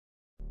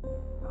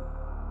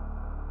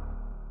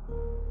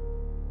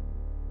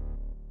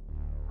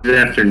Good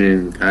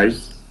afternoon,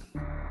 guys.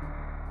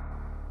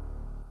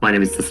 My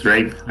name is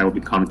Ray. I will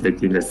be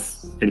commentating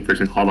this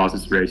in-person all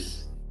bosses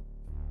race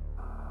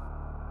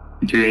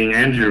between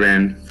Andrew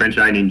and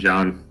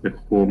FrenchLightningJohn,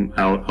 whom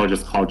I'll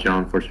just call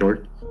John for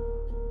short.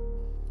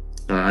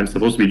 I'm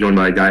supposed to be joined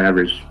by Guy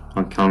Average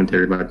on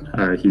commentary, but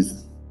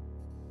he's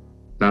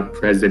not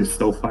present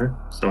so far.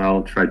 So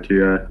I'll try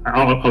to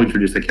I'll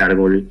introduce the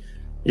category.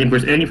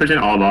 In-person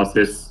all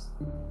bosses.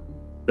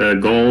 The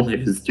goal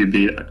is to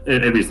beat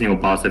every single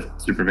boss of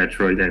Super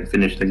Metroid and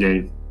finish the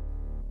game.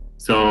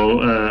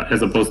 So,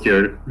 as opposed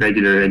to a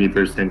regular any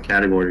percent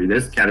category,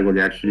 this category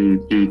actually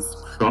beats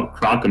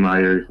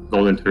Crocomire,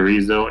 Golden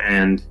Chorizo,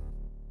 and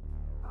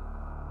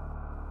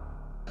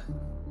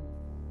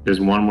there's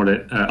one more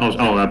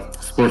that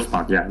Sports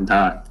Spawn. Yeah,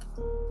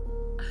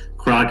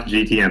 Croc,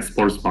 GT, and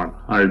Sports Spawn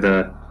are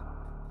the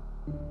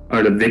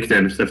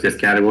victims of this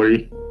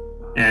category,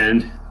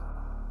 and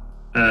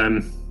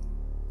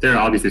there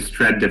are obviously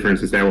strat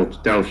differences that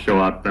will show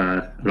up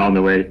along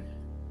the way,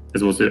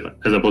 as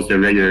opposed to a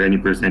regular any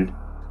percent.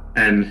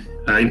 And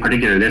in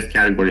particular, this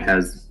category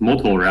has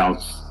multiple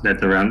routes that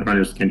the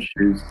runners can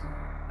choose.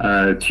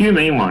 Two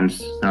main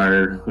ones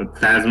are the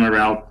Plasma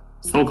route,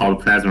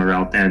 so-called Plasma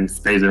route, and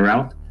Spacer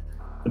route.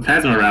 The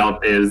Plasma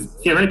route is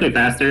theoretically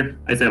faster.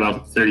 I say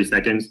about 30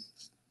 seconds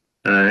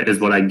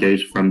is what I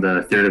gauge from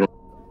the theoretical.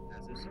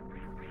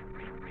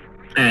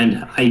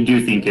 And I do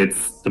think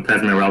the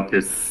Plasma route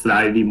is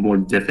slightly more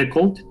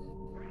difficult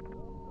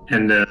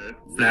and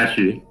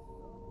flashy.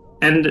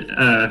 And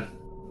the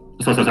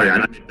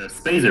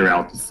Spacer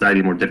route is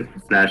slightly more difficult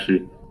and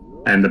flashy,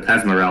 and the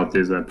Plasma route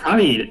is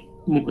probably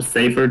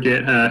safer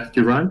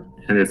to run,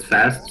 and it's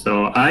fast.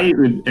 So I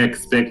would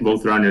expect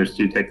both runners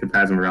to take the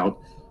Plasma route.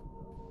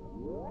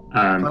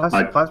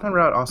 Plasma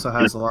route also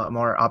has a lot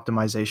more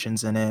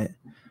optimizations in it.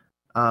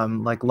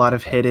 Like a lot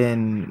of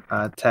hidden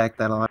tech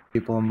that a lot of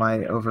people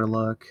might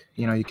overlook.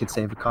 You know, you could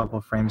save a couple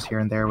of frames here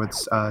and there with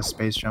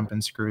space jump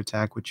and screw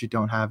attack, which you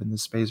don't have in the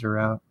Spacer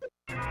route.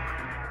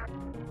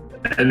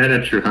 And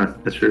that's true, huh?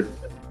 That's true.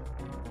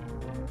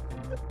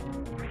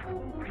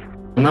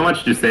 Not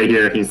much to say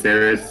here in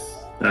Ceres.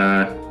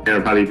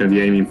 They're probably going to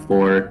be aiming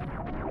for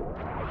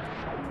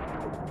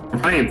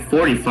probably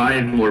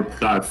 45 or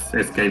plus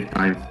escape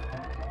time.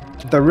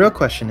 The real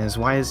question is,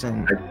 why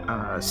isn't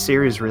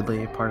Ceres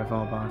Ridley part of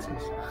all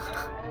bosses?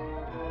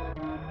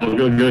 Oh,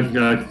 good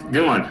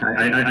one.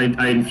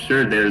 I'm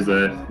sure there's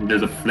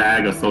a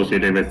flag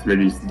associated with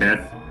Ridley's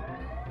death.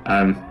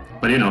 But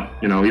we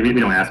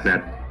don't ask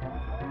that.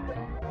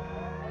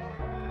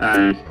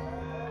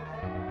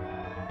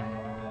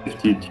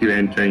 52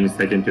 entering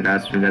second to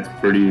last turn. That's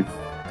pretty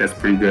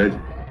good.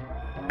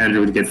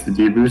 Andrew gets the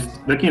D boost.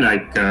 Looking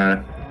like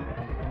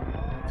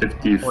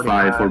 55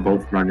 45. For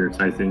both runners,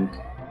 I think.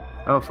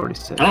 Oh,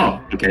 46. Oh,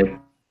 okay.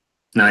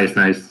 Nice.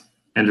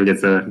 Andrew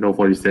gets a no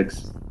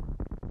 46.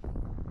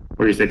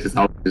 46 is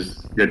always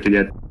good to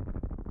get.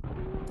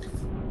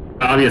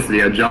 Obviously,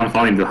 a John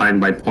falling behind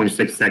by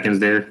 0.6 seconds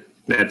there.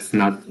 That's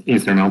not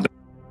insurmountable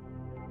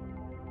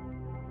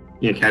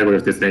in a category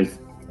of this length.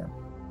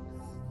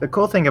 The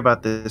cool thing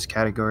about this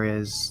category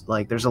is,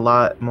 like, there's a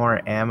lot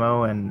more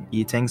ammo and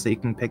E-tanks that you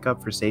can pick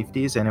up for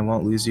safeties, and it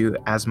won't lose you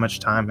as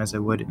much time as it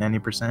would in any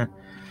percent,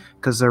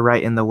 because they're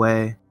right in the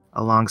way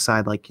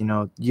alongside, like,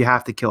 you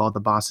have to kill all the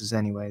bosses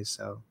anyway,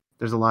 so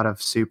there's a lot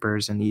of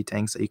supers and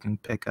E-tanks that you can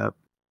pick up.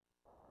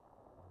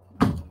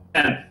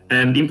 Yeah,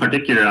 and in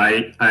particular,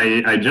 I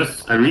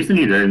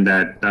recently learned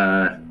that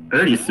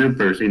early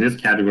supers in this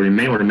category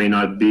may or may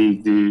not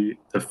be the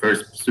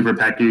first super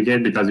pack you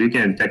get, because you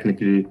can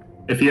technically,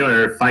 if you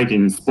are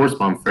fighting Sports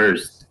Bomb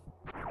first,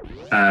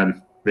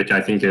 which I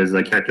think is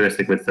a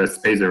characteristic with the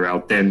Spacer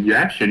route, then you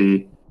can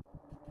actually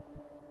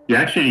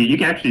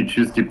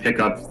choose to pick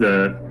up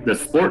the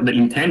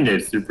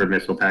intended super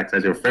missile packs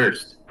as your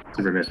first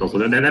super missile. So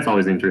that's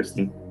always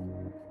interesting.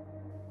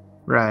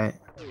 Right.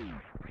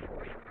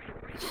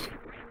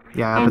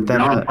 Yeah, but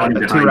then a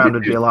 2-round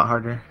would be a lot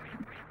harder.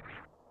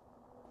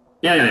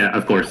 Yeah,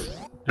 of course.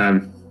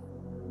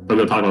 But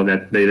we'll talk about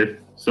that later.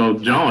 So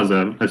John was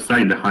a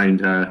slightly behind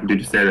due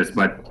to Ceres,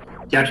 but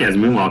he actually has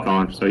Moonwalk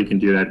on, so he can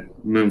do that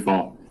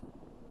Moonfall,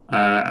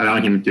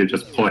 allowing him to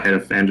just pull ahead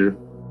of Andrew.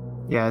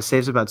 Yeah, it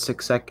saves about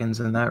 6 seconds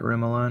in that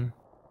room alone.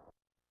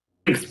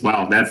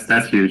 Wow, that's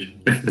huge.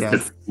 Yeah,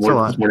 that's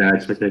more than I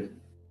expected.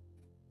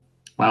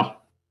 Wow.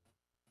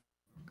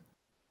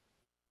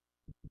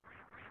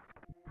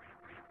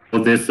 So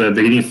this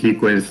beginning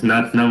sequence,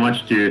 not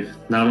much to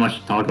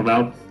talk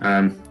about.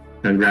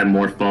 Grab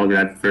Morphball,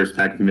 grab first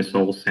pack of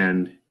missiles,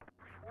 and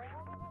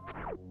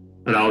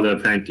allow the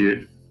tank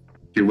to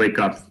wake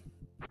up.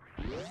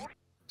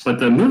 But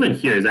the movement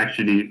here is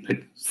actually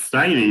like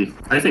slightly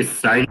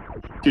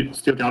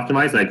still to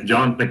optimize. Like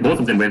John, like both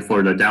of them went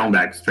for the down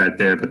back strat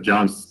there, but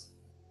John's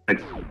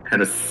like had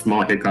a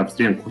small hiccups,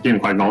 didn't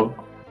quite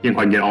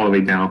get all the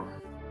way down.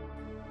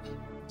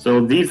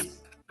 So these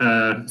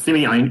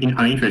seemingly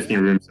uninteresting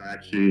rooms are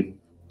actually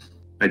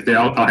like they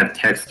all have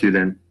text to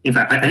them. In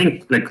fact, I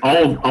think like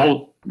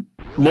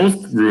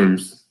most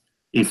rooms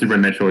in Super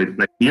Metroid,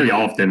 like nearly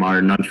all of them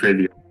are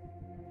non-trivial.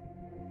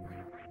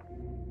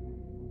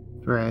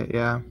 Right,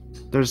 yeah.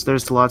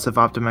 There's lots of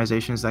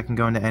optimizations that can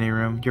go into any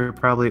room. You're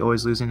probably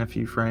always losing a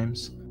few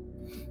frames.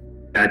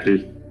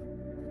 Exactly.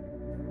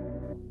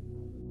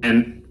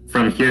 And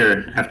from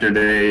here, after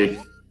they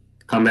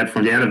come back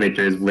from the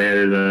elevator, is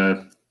where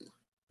the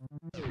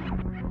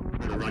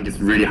run gets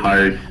really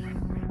hard.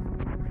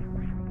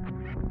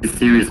 A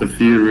series of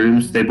few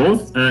rooms. They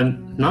both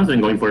not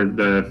even going for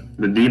the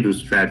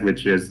D-boost strat,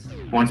 which is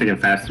once again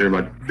faster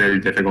but very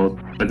difficult.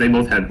 But they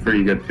both had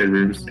pretty good pit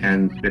rooms,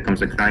 and here comes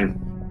the climb.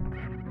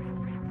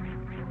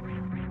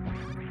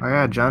 Oh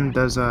yeah, John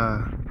does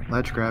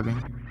ledge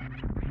grabbing.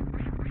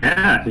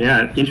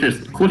 Yeah,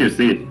 interesting. Cool to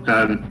see.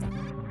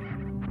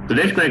 The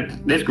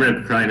ledge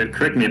grab climb,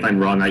 correct me if I'm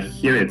wrong, I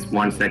hear it's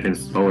 1 second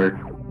slower.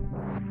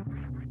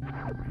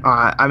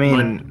 I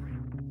mean,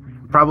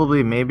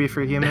 probably maybe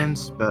for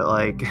humans, but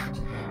like,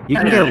 you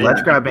can get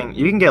ledge grabbing.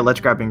 You can get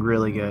ledge grabbing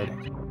really good.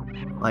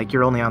 Like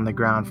you're only on the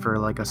ground for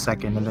like a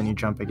second, and then you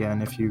jump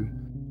again if you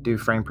do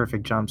frame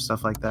perfect jumps,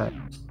 stuff like that.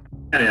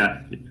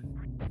 Yeah.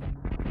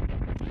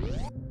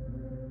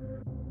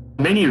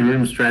 Many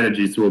room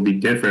strategies will be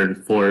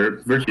different for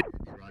virtual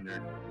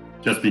runner,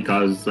 just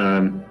because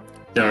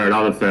there are a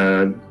lot of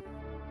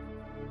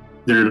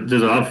there's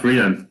a lot of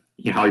freedom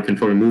in how you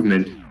control your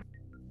movement.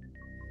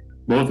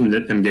 Both of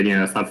them getting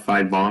a sub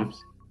 5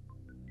 bombs,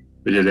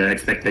 which is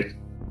expected.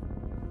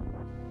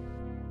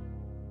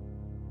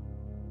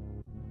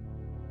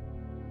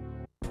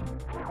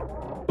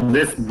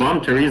 This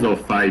bomb chorizo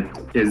fight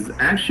is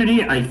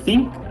actually, I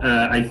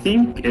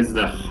think is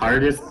the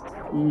hardest.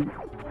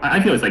 I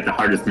feel it's like the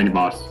hardest mini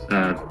boss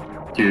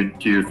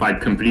to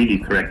fight completely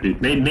correctly.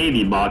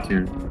 Maybe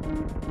Batu,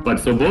 but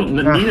so both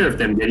neither of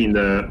them getting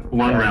the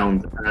one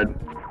round.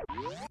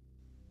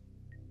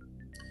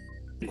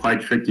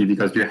 Quite tricky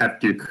because you have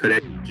to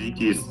collect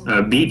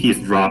BT's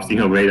drops in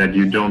a way that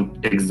you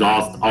don't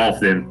exhaust all of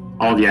them,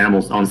 all the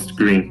animals on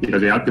screen,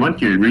 because they want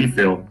to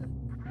refill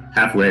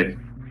halfway.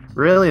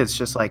 Really, it's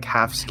just like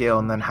half skill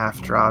and then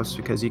half drops,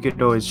 because you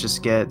could always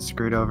just get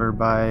screwed over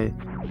by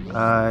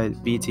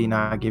BT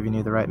not giving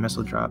you the right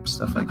missile drops,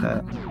 stuff like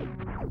that.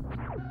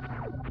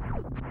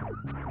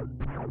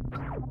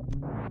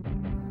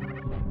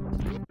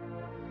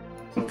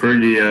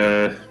 Pretty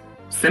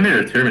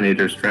similar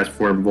Terminator stress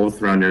for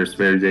both runners,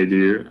 where they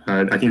do.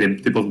 I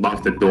think they both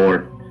bounce the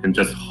door and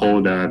just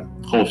hold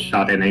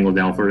shot and angle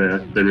down for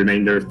the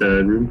remainder of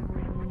the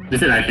room.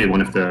 This is actually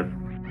one of the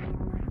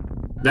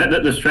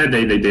the strat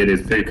they did is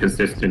very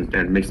consistent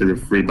and makes the room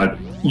free. But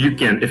you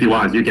can, if you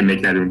want, you can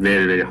make that room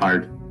very, very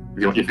hard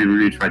if you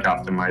really try to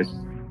optimize.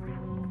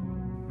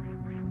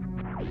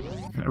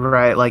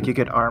 Right, like you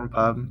could arm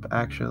pump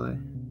actually.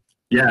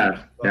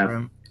 Yeah.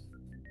 Okay,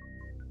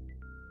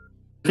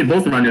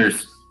 both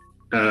runners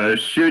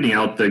shooting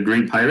out the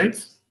green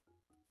pirates.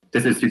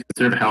 This is to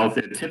conserve health,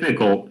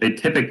 a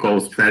typical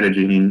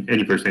strategy in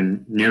any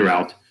person near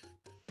route.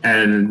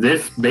 And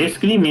this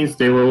basically means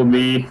they will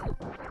be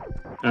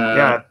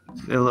yeah,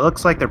 it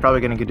looks like they're probably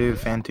going to do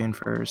Fantoon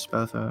first,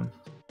 both of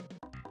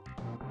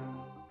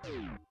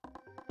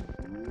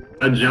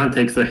them. John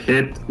takes a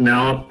hit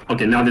now.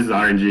 Okay, now this is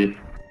RNG.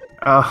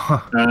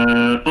 Oh.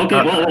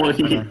 Okay, well,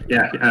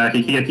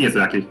 he is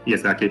lucky.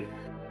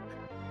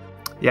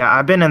 Yeah,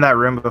 I've been in that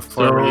room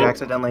before where you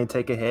accidentally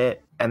take a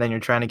hit and then you're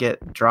trying to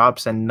get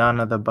drops and none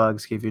of the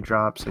bugs give you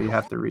drops, so you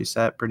have to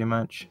reset pretty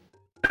much.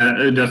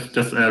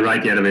 Just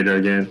ride the elevator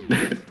again.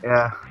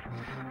 Yeah,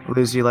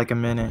 lose you like a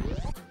minute.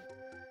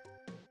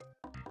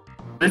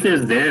 This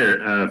is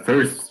their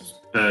first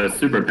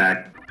super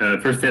pack,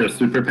 first set of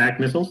super pack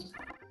missiles.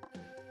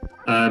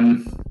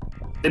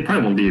 It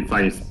probably won't be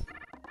fighting.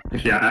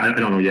 Actually, I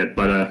don't know yet,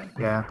 but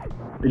yeah,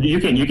 you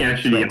can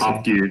actually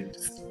opt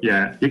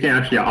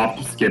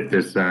to skip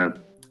this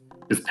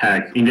this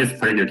pack in this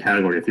particular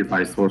category if you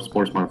buy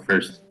sportsman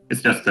first.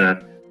 It's just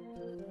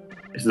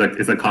it's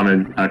a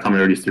common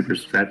early super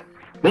strat.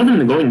 Both of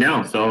them are going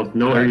down, so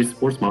no early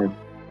sportsman.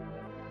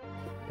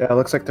 Yeah, it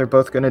looks like they're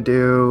both gonna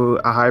do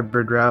a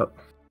hybrid route,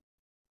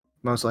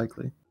 most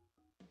likely.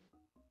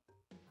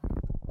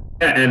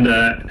 Yeah, and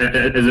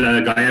as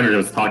a guy I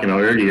was talking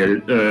about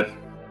earlier,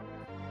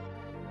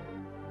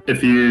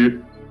 if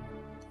you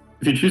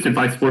choose to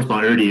fight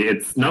sportsman early,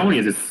 it's not only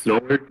is it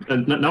slower,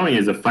 not only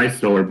is the fight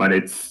slower, but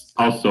it's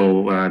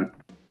also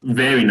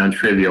very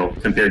non-trivial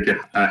compared to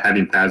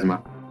having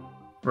plasma.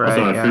 Right.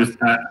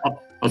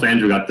 Also,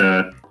 Andrew got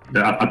the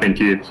up and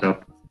too, so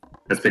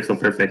that's pixel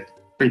perfect.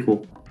 Pretty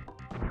cool.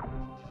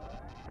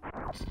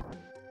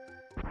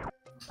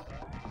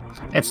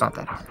 It's not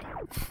that hard.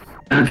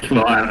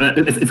 Well,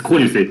 it's cool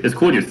to see. It's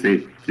cool to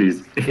see.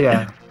 Please.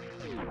 Yeah.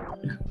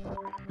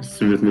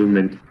 Smooth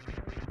movement.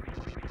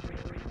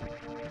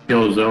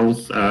 Kill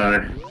zones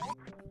are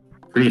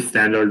pretty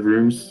standard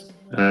rooms.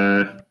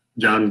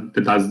 John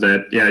does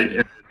that.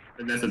 Yeah,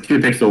 there's a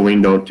 2-pixel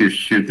window to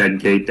shoot that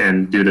gate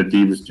and do the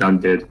deeds John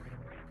did.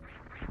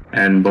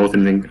 And both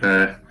of them,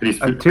 at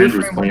least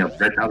Andrew's going up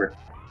red tower.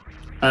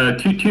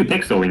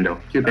 2-pixel window.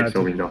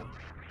 2-pixel window.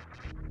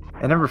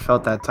 I never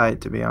felt that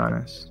tight, to be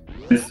honest.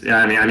 Yeah,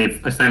 I mean,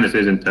 if Samus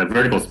isn't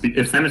vertical speed,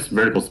 if Samus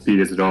vertical speed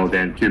is low,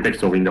 then 2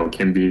 pixel window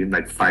can be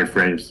like 5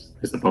 frames,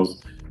 I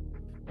suppose.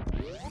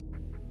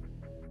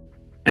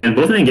 And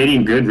both of them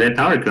getting good red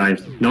tower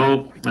climbs.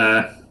 No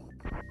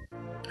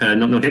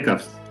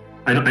hiccups.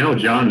 I know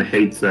John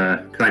hates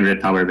climb red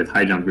tower with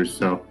high jumpers,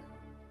 so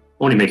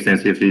only makes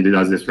sense if he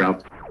does this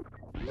route.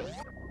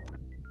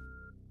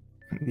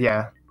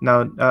 Yeah.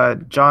 No,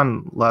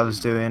 John loves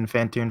doing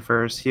Phantoon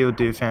first. He would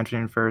do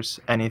Phantoon first,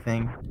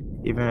 anything,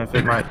 even if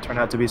it might turn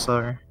out to be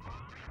slower.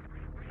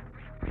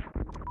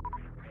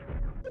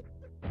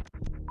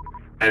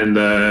 And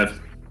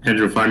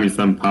Andrew farming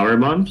some power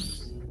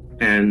bombs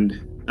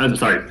and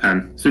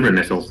super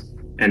missiles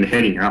and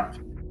heading up.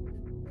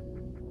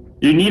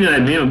 You need a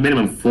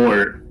minimum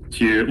 4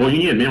 to, well, you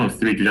need a minimum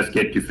 3 to just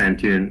get to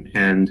Phantoon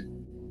and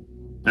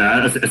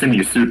assuming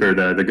you super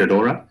the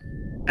Ghidorah.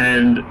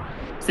 And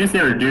since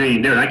they're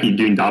likely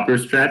doing Doppler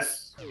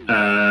strats,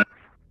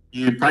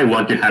 you probably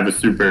want to have a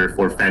super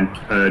for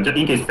just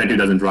in case Phantoon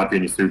doesn't drop you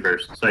any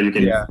supers, so you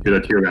can do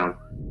the 2 round.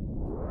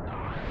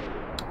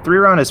 3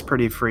 round is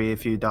pretty free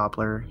if you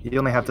Doppler. You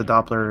only have to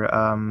Doppler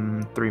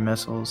 3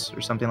 missiles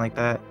or something like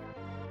that.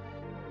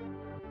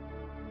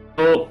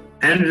 So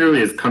Andrew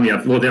is coming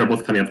up. Well, they are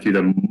both coming up to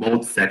the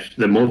mold section,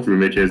 the mold room,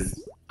 which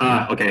is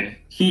okay.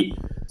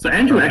 So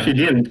Andrew actually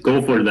didn't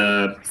go for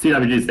the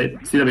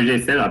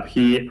CWJ setup. I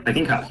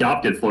think he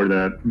opted for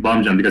the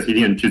bomb jump because he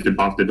didn't choose to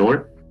bump the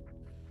door.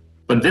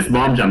 But this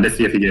bomb jump, let's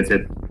see if he gets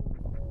it.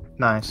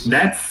 Nice.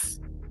 That's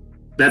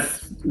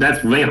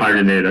way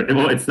harder than it.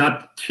 Well, it's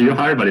not too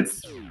hard, but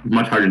it's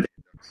much harder than it.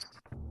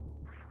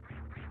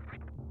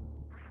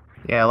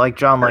 Yeah, like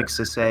John likes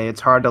to say,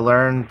 it's hard to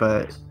learn,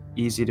 but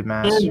easy to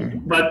master.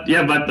 But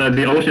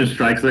the ocean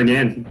strikes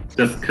again.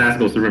 Just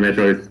classical Super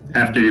Metroid.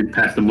 After you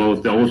pass the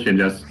mold, the ocean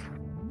just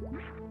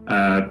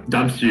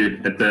dumps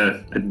you at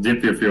the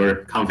dip of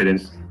your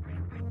confidence.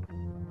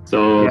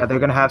 So yeah, they're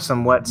gonna have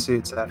some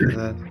wetsuits after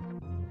that.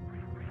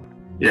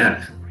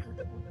 Yeah.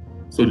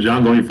 So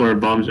John going for a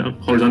bomb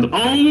jump, horizontal.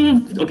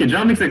 Oh, okay.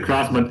 John makes it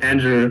cross, but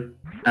Andrew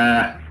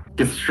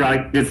gets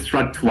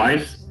struck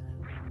twice.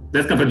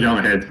 Let's go for John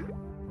ahead.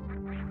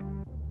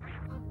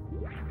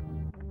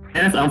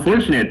 And it's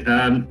unfortunate.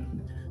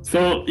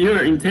 So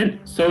your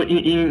intent. So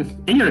in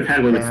your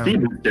category with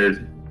speed boosters,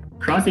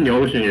 crossing the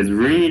ocean is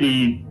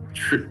really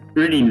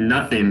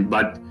nothing.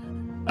 But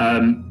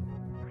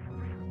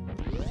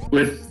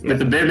with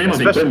the bare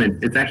minimum of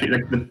equipment, it's actually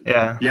like the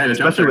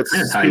especially with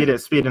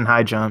speed and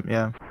high jump.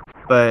 Yeah.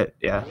 But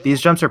yeah,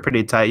 these jumps are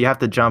pretty tight. You have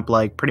to jump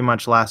like pretty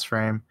much last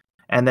frame.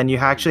 And then you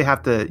actually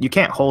have to, you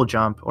can't hold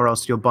jump or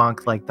else you'll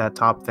bonk like that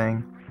top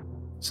thing.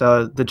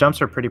 So the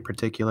jumps are pretty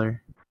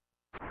particular.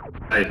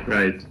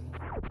 Right.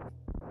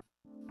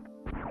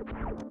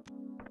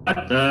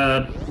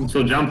 But,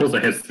 so jump also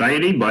has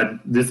society, but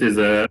I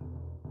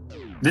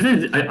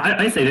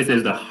say this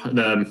is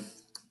the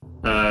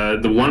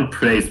one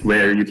place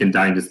where you can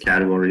die in this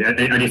category. At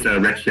least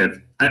wreck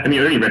ship. I mean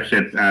early wreck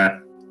ship.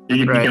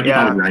 You can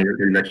die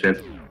in wreck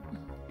ship.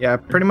 Yeah,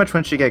 pretty much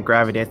once you get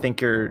gravity, I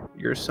think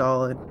you're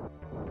solid.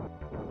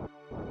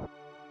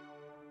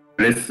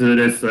 Let's see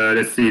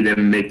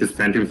them make this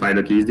Phantom fight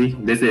look easy.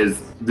 This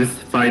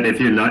fight, if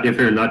you're not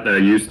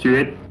used to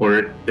it,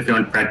 or if you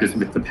aren't practiced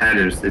with the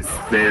patterns, it's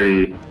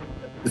very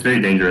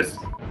dangerous.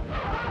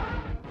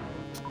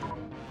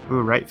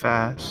 Ooh, right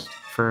fast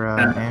for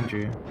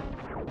Andrew.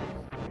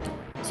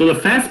 So the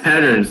fast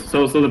patterns.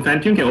 So the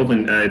Phantom can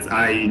open its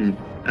eye in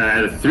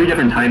 3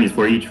 different timings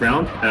for each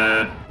round.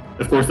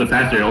 Of course, the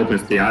faster it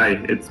opens the eye,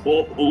 it's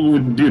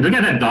dude, look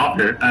at that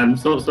Doppler.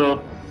 So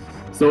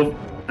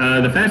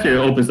the faster it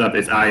opens up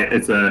its eye,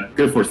 it's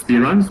good for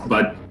speedruns,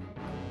 but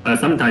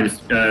sometimes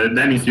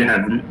that means you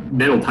have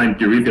little time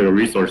to refill your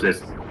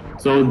resources.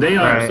 So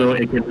so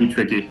it can be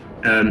tricky.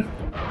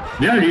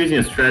 They are using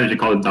a strategy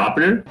called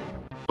Doppler.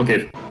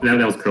 Okay,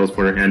 that was close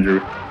for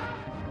Andrew.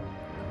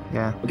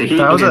 Yeah,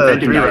 that was a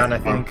 3 round, I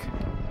think.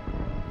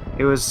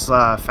 It was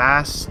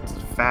fast,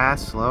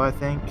 slow, I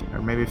think,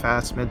 or maybe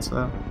fast, mid,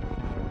 slow.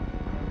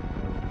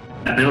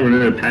 I don't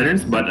remember the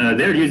patterns, but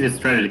they're using a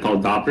strategy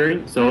called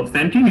Doppler. So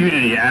Phantom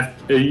usually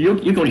you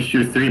can only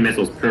shoot 3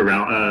 missiles per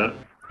round.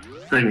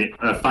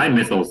 5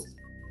 missiles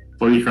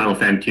for each round of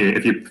Phantom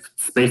if you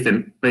space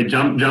them. Wait,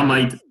 John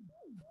might.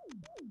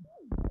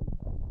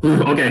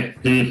 Ooh, okay,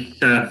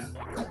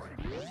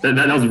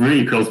 that was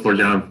really close for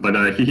John, but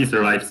he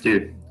survives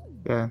too.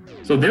 Yeah.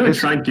 So they were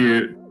trying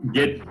to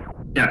get.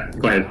 Yeah,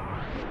 go ahead.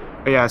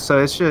 Yeah, so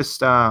it's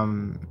just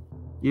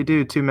you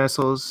do 2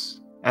 missiles.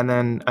 And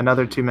then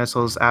another 2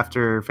 missiles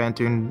after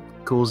Phantoon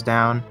cools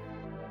down.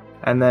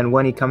 And then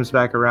when he comes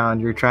back around,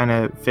 you're trying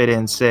to fit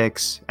in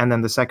 6. And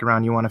then the second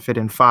round, you want to fit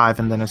in 5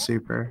 and then a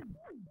super.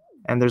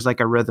 And there's like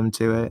a rhythm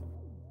to it.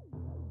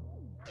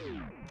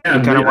 Yeah,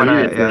 you kind of want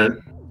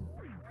to.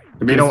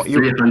 I mean, it's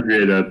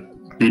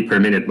 300 beat per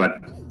minute,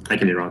 but I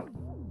can be wrong.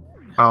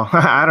 Oh,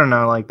 I don't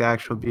know, like the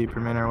actual beat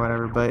per minute or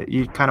whatever. But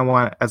you kind of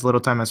want as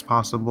little time as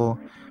possible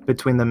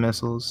between the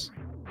missiles.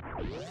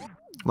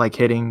 Like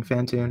hitting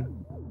Phantoon.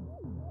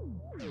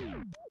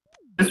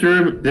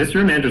 this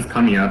room enters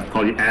coming up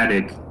called the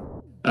attic.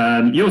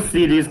 You'll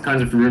see these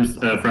kinds of rooms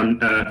from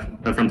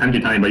time to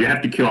time, but you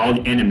have to kill all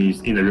the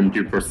enemies in the room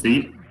to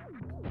proceed.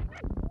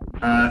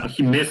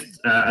 He missed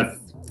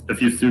a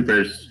few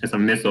supers and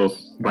some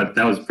missiles, but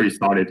that was pretty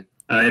solid.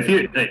 If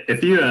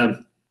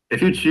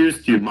you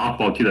choose to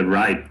mothball to the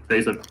right,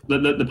 there's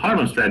the power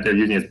bomb strat they're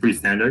using is pretty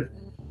standard.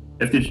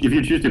 If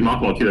you choose to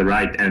mothball to the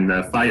right and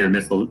fire a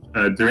missile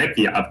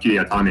directly up to the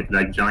atomic,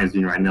 like John is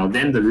doing right now,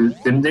 then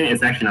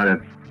it's actually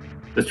not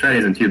the strat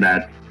isn't too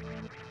bad.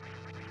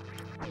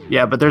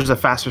 Yeah, but there's a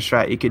faster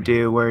strat you could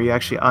do where you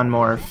actually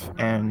unmorph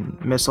and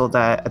missile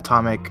that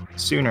atomic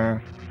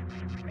sooner,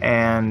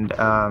 and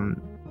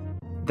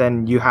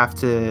then you have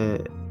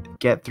to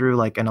get through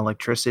like an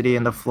electricity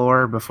in the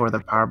floor before the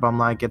power bomb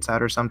light gets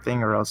out or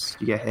something, or else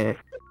you get hit.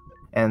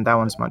 And that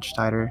one's much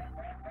tighter.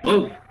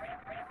 Oh,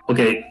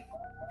 okay.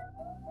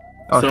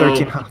 Oh, so,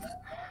 13 health.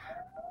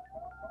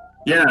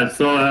 Yeah,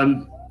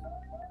 so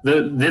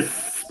this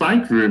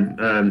spike room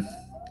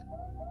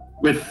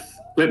with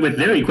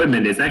their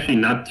equipment, it's actually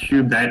not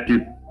too bad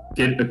to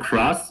get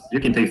across. You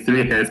can take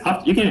 3 hits.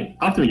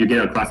 Often you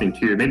get across in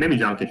 2. Maybe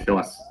John can show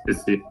us.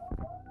 Let's see.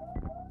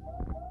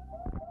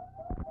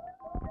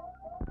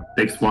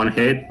 Takes 1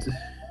 hit,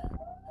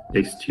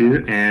 takes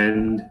 2,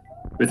 and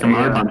with some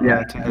power bomb,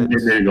 there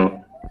you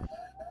go.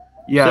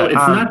 Yeah, so it's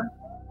not.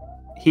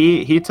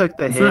 He took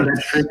the hit,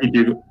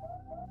 To...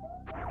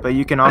 but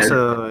you can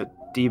also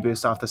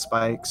deboost off the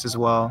spikes as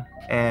well,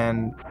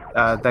 and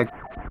that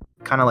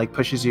kind of like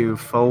pushes you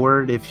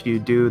forward if you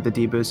do the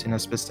deboost in a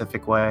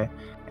specific way.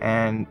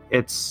 And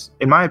it's,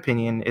 in my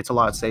opinion, it's a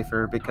lot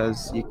safer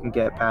because you can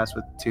get past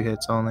with 2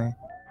 hits only.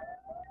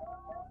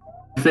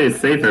 I say it's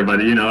safer,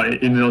 but you know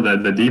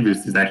that the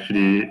deboost is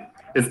actually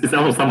it's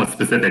almost somewhat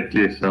specific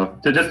too. So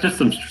just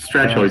some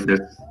strat choices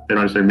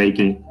that they're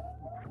making.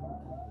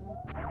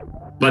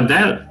 But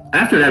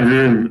after that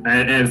room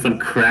and some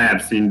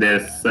crabs in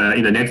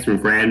in the next room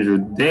for Andrew,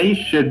 they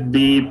should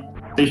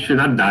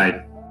not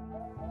die.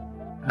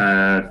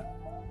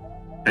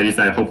 At least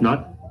I hope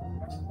not.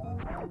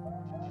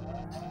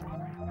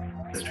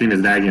 The stream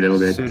is lagging a little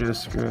bit. Pseudo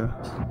screw.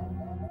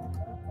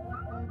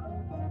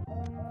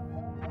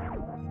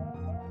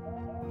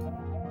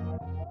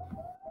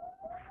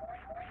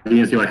 I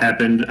didn't see what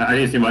happened. I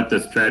didn't see what the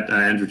strat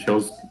Andrew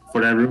chose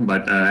for that room,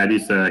 but at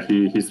least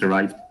he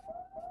survived.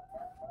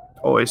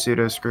 Always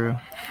pseudo screw.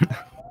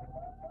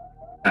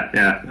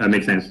 Yeah, that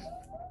makes sense.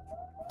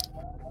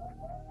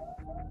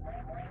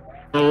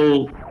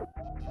 So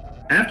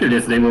after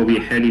this, they will be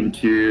heading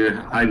to,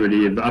 I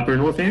believe, Upper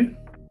North End.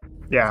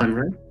 Yeah.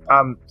 Right?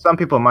 Some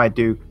people might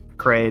do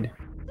Kraid.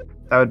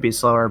 That would be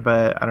slower,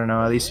 but I don't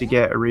know. At least you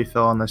get a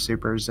refill on the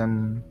supers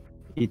and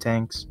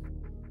E-tanks.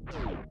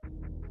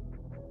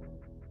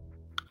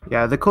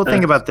 Yeah, the cool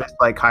thing about this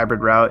like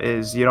hybrid route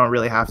is you don't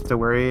really have to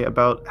worry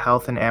about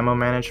health and ammo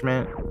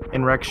management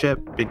in wreck ship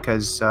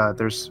because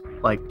there's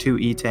like 2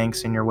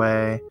 E-tanks in your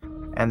way,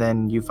 and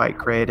then you fight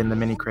Kraid and the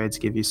mini Kraids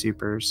give you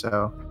supers.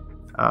 So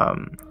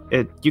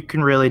you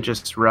can really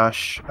just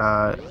rush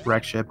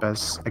wreck ship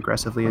as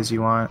aggressively as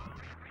you want.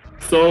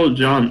 So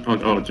John,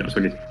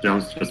 sorry,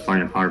 John's just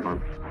firing a power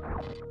bomb.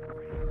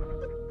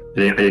 I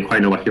didn't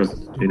quite know what he was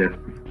doing there.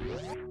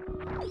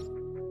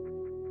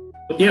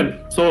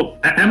 Yeah, so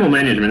ammo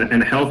management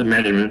and health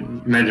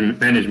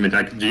management,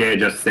 like GA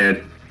just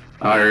said,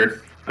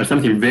 are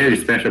something very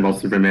special about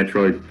Super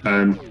Metroid.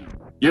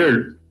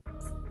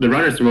 The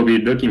runners will be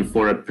looking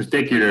for a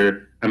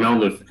particular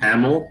amount of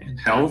ammo and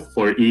health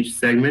for each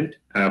segment,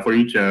 for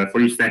each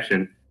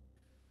section,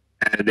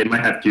 and they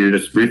might have to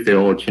just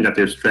refill or change up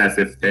their stress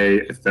if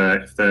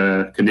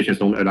the conditions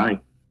don't align.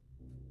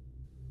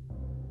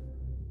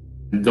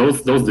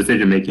 Those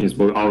decision makings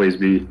will always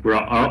be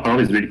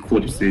always really cool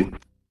to see.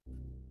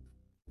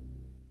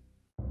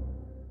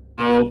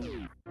 So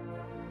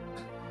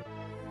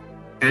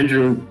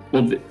Andrew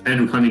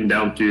coming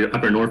down to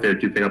Upper North there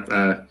to pick up.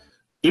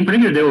 In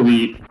particular, they will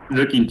be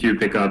looking to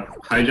pick up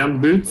high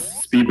jump boots,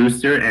 speed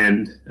booster,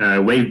 and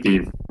wave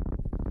beam.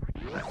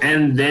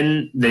 And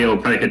then they'll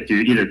probably head to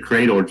either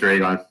Kraid or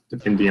Dragon,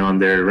 depending on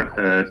their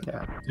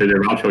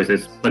route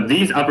choices. But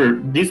these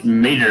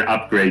major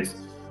upgrades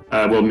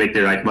will make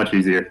their life much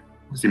easier.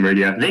 To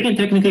Meridia, they can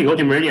technically go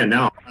to Meridia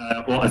now,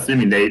 well,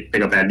 assuming they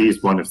pick up at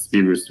least one of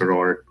speed booster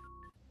or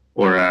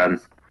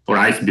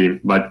ice beam.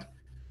 But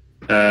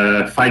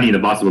fighting the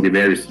boss will be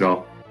very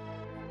slow.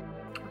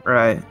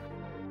 Right.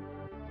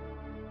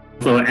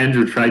 So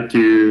Andrew tried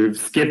to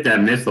skip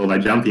that missile by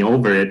jumping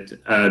over it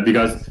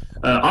because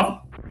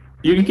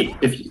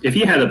if he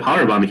had a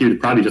power bomb, he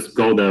would probably just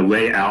go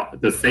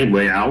the same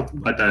way out,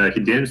 but he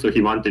didn't. So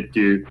he wanted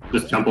to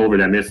just jump over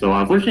that missile.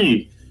 Unfortunately,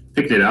 he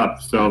picked it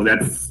up. So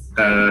that's.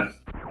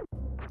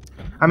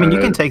 I mean, you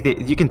can take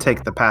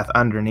the path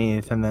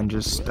underneath and then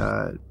just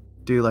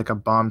do like a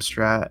bomb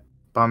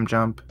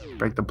jump,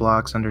 break the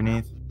blocks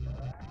underneath.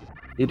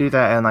 You do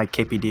that in like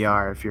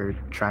KPDR if you're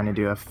trying to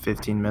do a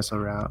 15 missile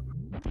route.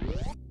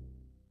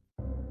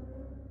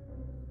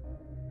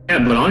 Yeah,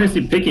 but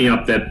honestly, picking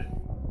up that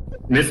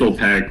missile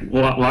pack,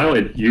 while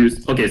it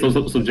used... Okay, so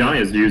John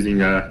is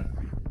using a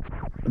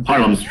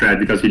Parlum strat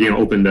because he didn't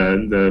open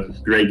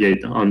the gray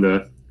gate on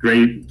the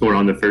gray door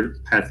on the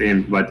first path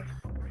in, but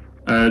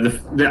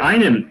the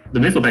item, the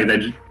missile pack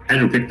that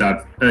Andrew picked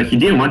up, he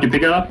didn't want to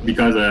pick it up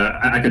because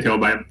I could tell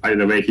by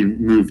the way he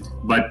moved,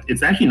 but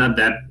it's actually not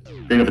that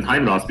big of a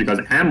time loss because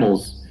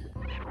animals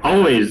will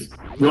always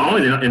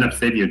end up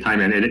saving your time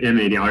and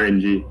eliminating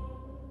RNG.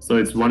 So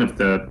it's one of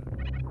the...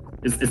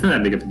 It's not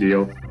that big of a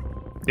deal.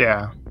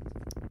 Yeah.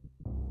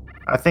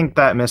 I think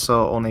that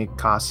missile only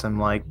costs him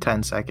like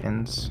 10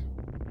 seconds.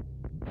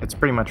 It's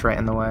pretty much right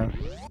in the way.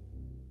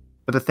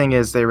 But the thing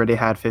is, they already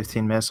had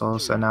 15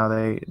 missiles, so now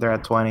they're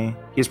at 20.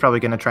 He's probably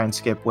going to try and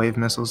skip wave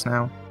missiles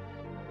now.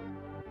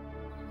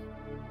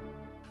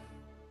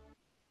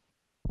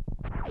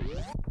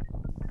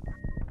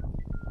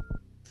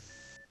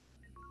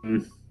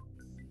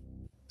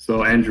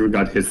 So Andrew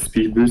got his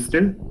speed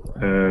booster,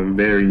 a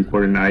very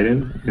important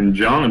item. And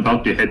John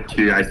about to head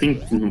to, I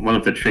think, one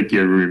of the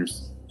trickier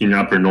rooms in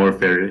Upper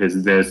Norfair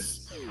is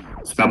this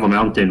Spabble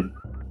Mountain.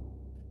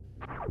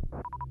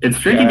 It's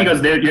tricky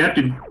because there you have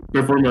to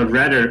perform a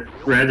rather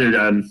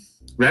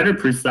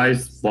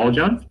precise wall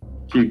jump.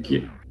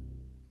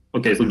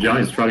 Okay, so John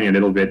is struggling a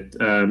little bit.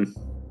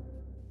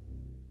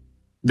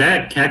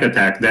 That cack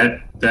attack,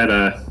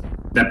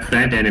 that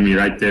plant enemy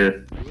right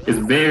there is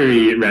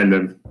very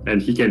random,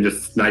 and he can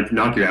just knock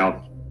you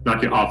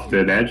off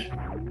the ledge,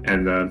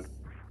 and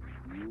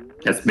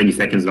that's many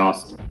seconds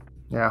lost.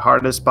 Yeah,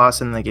 hardest boss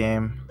in the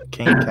game,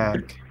 King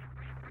Cack.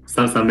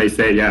 Some may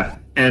say, yeah.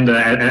 And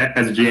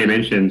as GA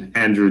mentioned,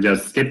 Andrew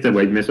just skipped the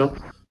wave missile.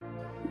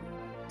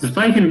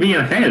 Despite him being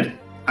ahead,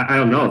 I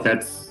don't know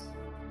if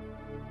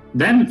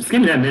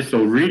skipping that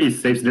missile really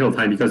saves little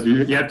time because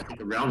you have to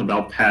take a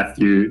roundabout path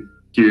to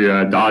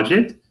dodge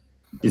it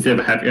instead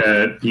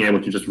of being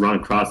able to just run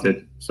across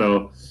it.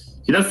 So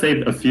he does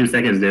save a few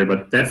seconds there,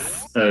 but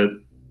that's a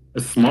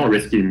small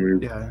risky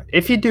move. Yeah,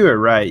 if you do it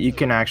right, you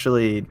can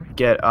actually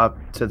get up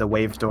to the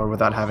wave door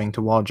without having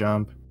to wall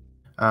jump,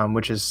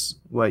 which is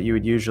what you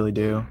would usually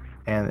do.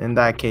 And in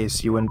that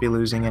case, you wouldn't be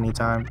losing any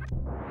time.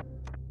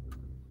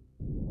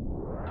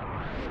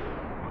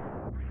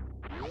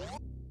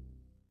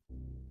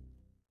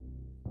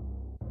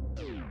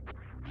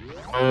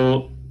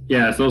 So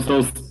yeah,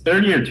 so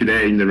earlier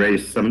today in the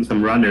race, some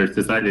runners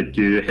decided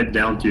to head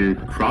down to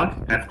Croc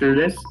after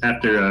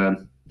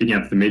picking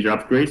up the major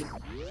upgrades.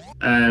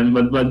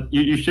 But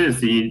you shouldn't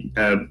see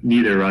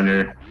neither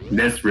runner in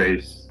this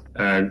race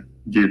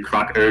do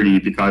Croc early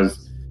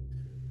because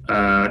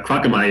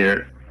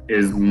Crocomire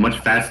is much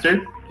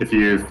faster if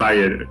you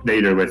fire it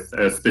later with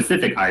a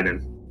specific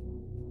item.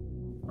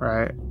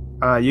 Right.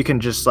 You can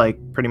just like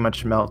pretty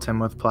much melt him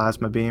with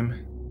Plasma Beam,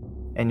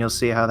 and you'll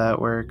see how that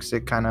works.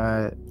 It kind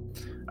of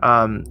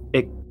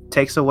it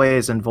takes away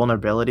his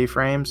invulnerability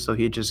frames, so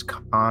he just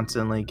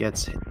constantly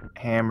gets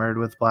hammered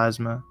with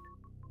plasma.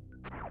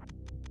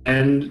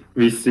 And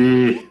we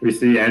see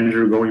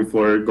Andrew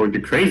going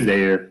to Craze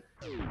there.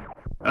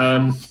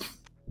 I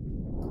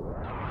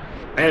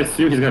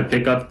assume he's gonna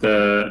pick up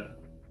the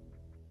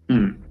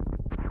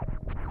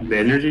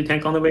energy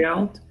tank on the way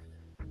out.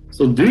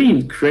 So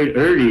doing Crate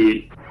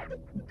early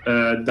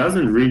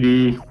doesn't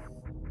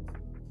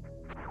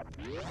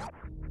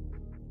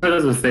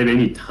save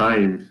any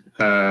time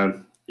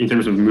in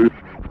terms of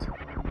movement.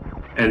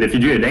 And if you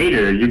do it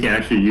later, you can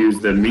actually use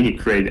the mini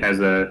crate as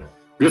a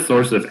good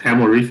source of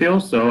ammo refill.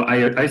 So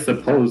I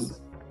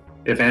suppose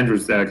if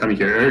Andrew's coming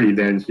here early,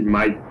 then he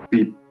might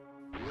be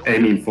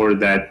aiming for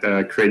that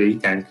crate E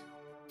tank.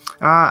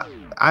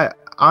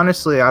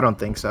 Honestly, I don't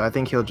think so. I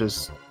think he'll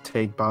just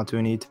take Batu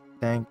and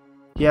E-Tank.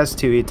 He has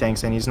 2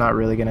 E-Tanks, and he's not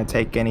really going to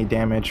take any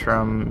damage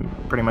from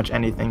pretty much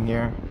anything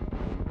here.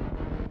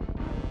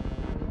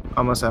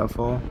 Almost out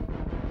full.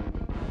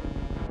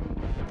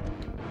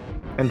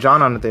 And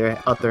John, on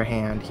the other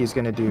hand, he's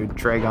going to do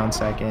Dragon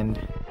second.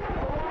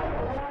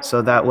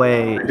 So that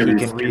way he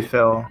can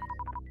refill.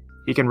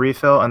 He can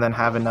refill and then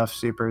have enough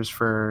supers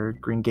for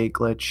Green Gate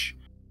Glitch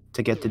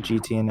to get the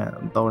GT in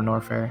Lower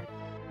Norfair.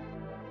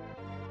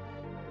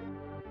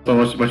 So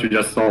what you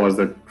just saw was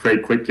the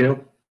Crate quick kill.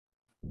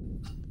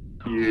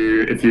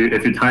 If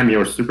you time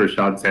your super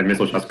shots and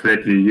missile shots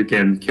correctly, you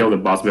can kill the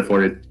boss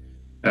before it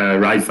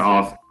rises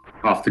off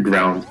the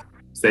ground,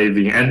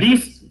 saving at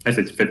least, I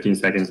said 15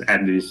 seconds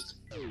at least.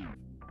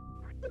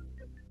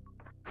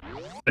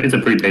 It's a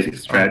pretty basic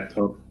strat.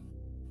 So.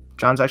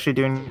 John's actually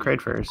doing Crate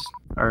first,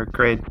 or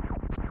Crate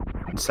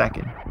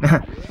second.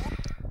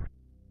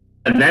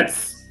 And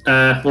that's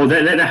well,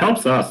 that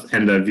helps us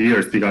and the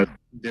viewers because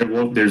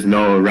there's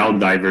no round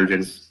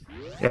divergence.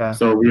 Yeah.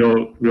 So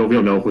we'll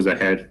know who's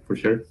ahead for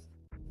sure.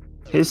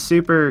 His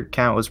super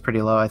count was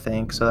pretty low, I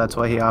think, so that's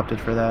why he opted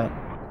for that,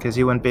 because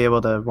he wouldn't be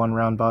able to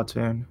one-round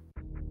Batoon.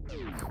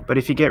 But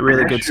if you get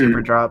really good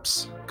super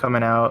drops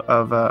coming out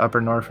of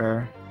Upper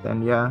Norfair,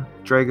 then yeah,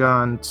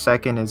 Dragon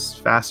second is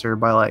faster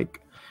by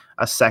like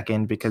a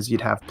second because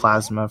you'd have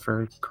Plasma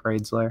for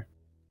Kraid's Lair.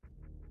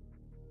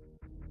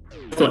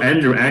 So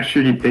Andrew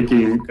actually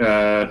picking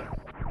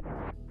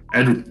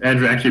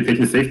Andrew actually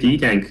picked the safety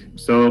E-tank.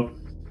 So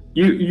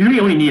you really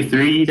only need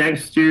 3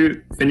 E-tanks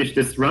to finish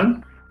this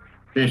run,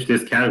 finish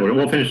this category.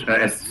 We'll finish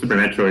as Super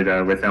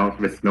Metroid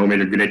with no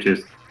major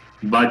glitches.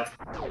 But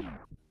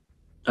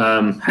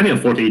having a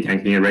 4th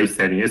E-tank in a race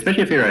setting,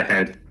 especially if you're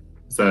ahead,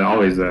 it's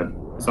always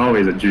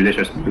a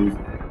judicious move.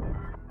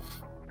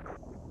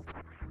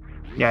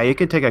 Yeah, you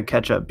could take a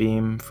catch-up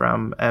beam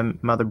from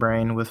Mother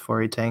Brain with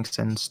 4 E-tanks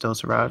and still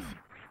survive.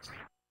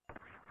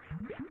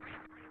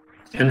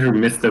 Andrew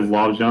missed the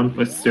wall jump,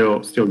 but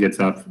still gets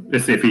up.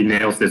 Let's see if he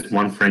nails this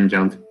 1 frame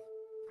jump.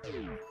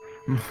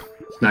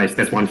 Nice,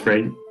 that's 1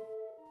 frame.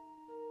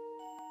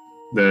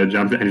 The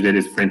jump that Andrew did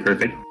is frame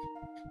perfect.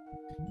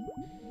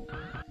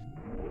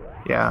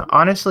 Yeah,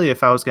 honestly,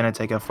 if I was going to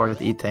take a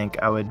 4th E-tank,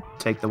 I would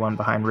take the one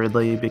behind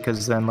Ridley,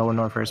 because then Lower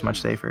Norfer is much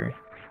safer.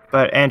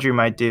 But Andrew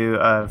might do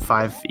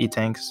 5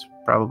 E-tanks,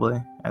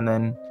 probably, and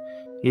then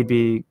he'd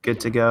be good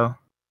to go.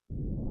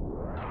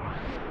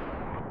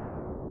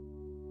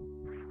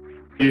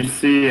 You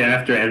see,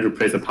 after Andrew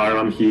plays a power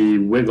bomb, he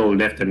wiggled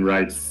left and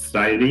right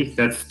slightly.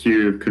 That's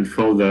to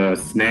control the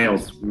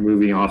snails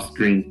moving off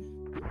screen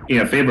in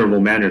a favorable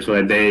manner, so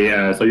that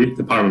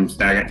the power bomb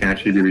stack can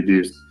actually be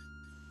reduced.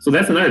 So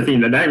that's another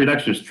thing. That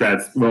reduction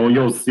strats, well,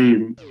 you'll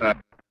see a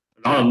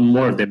lot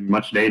more of them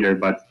much later,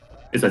 but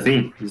it's a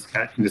thing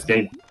in this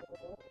game.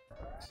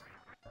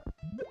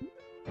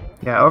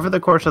 Yeah, over the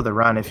course of the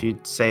run, if you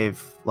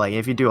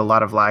do a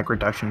lot of lag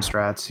reduction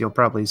strats, you'll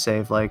probably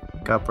save like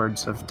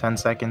upwards of 10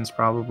 seconds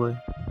probably.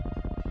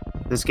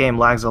 This game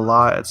lags a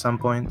lot at some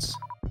points.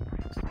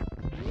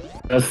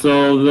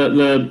 So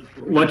the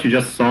what you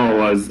just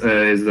saw is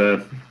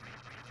a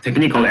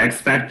technique called X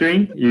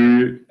factoring.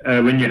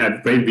 When you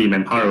have Brave Beam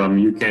and Power Bomb,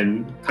 you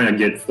can kind of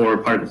get 4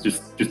 particles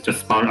just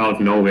spawn out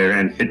of nowhere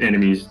and hit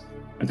enemies,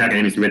 attack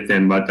enemies with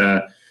them. But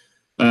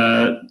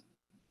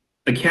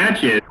the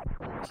catch is,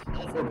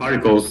 4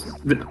 particles,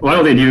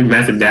 while they do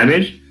massive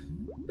damage,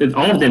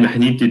 all of them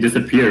need to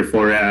disappear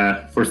for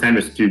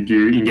Samus to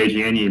engage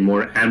in any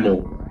more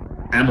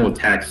ammo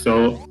attacks.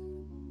 So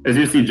as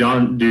you see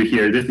John do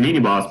here, this mini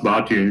boss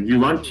Batu, you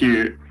want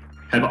to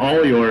have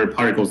all your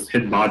particles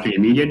hit Batu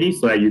immediately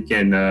so that you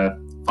can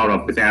follow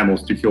up with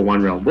ammos to kill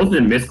 1 round. Both of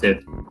them missed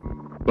it,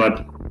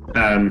 but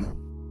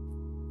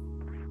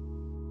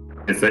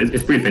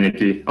it's pretty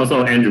finicky.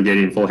 Also, Andrew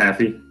getting full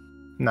happy.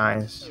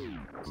 Nice.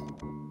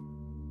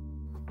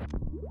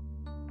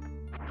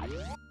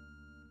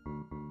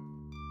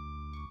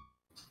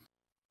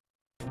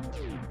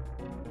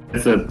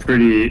 It's a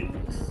pretty...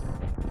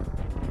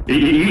 It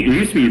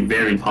used to be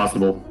very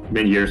impossible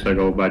many years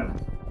ago, but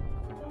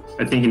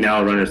I think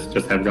now runners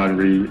just have gotten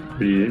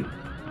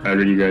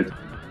really good.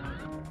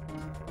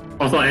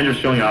 Also, Andrew's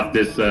showing off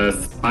this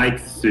spike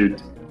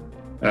suit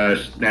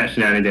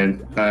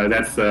shenanigan.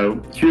 That's a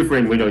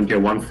 2-frame window into a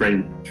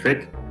 1-frame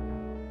trick.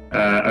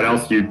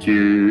 Allows you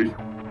to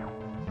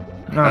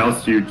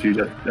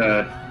just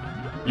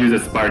use a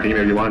spark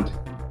anywhere you want.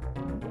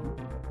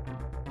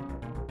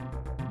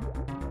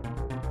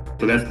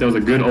 So that was a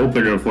good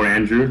opener for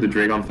Andrew, the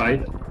Dragon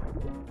fight.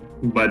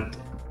 But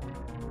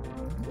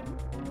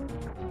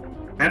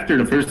after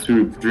the first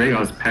 2,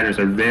 Dragon's patterns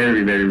are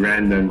very, very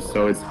random,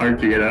 so it's hard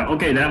to get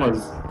okay, that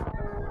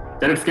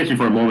looks sketchy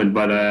for a moment,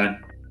 but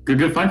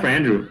good fight for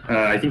Andrew.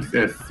 I think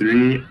a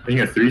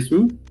 3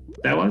 swoop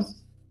that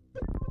was.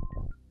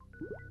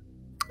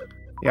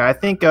 Yeah, I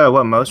think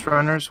what most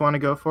runners want to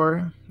go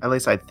for, at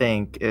least I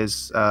think,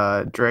 is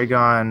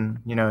Dragon,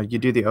 you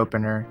do the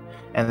opener,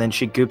 and then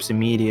she goops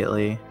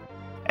immediately,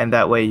 and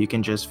that way you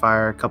can just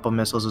fire a couple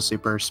missiles of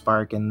Super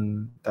Spark,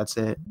 and that's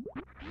it.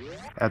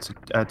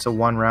 That's a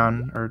 1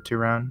 round or 2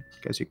 round,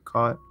 I guess you could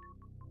call it.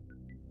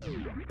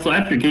 So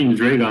after getting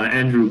Dragon,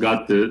 Andrew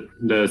got the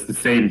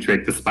same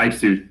trick, the Spike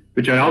Suit,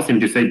 which allows him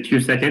to save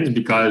 2 seconds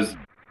because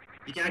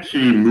he can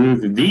actually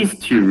move these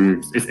 2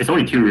 rooms. It's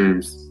only 2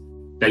 rooms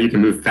that you can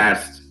move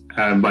fast,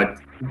 but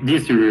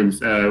these 2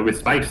 rooms with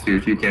Spike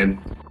Suit, you can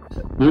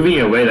moving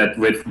in a way that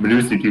with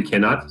Blue Suit you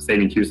cannot,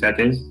 saving 2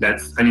 seconds.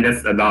 That's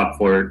a lot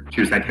for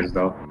 2 seconds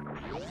though.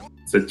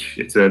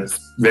 It's a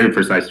very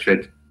precise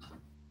trick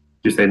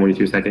to save only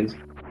 2 seconds.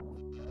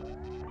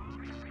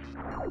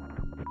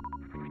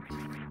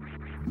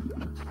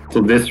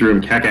 So this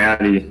room,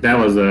 Kaka-Alley, that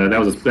was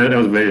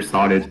very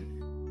solid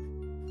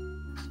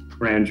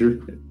for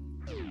Andrew.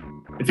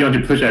 If you want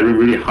to push that room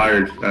really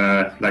hard,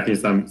 like in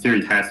some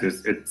theory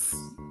tasks, it's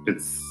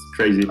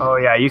crazy. Oh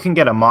yeah, you can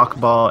get a mock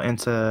ball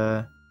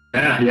into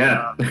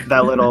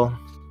that little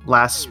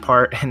last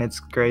part, and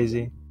it's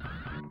crazy.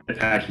 It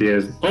actually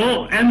is.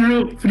 Oh,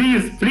 Andrew,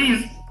 please!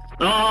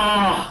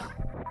 Oh,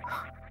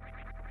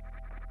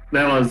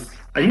 I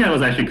think that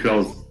was actually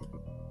close.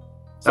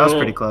 That was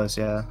pretty close,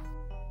 yeah.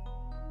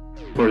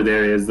 For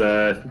there is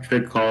a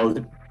trick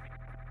called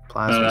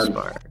Plasma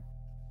Spark.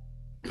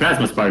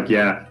 Plasma Spark,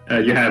 yeah.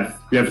 You have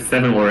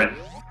 7 or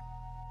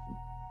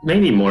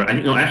maybe more.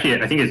 I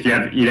think it's you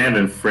have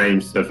 11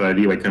 frames of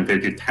leeway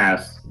compared to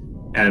tasks.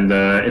 And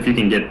if you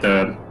can get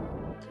the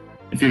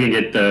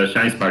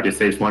Shine Spark, it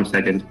saves 1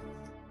 second.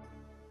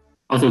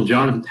 Also,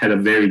 John had a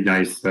very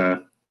nice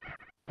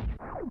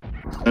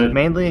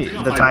Mainly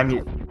the time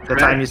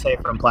you save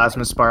from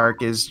Plasma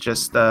Spark is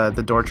just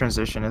the door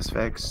transition is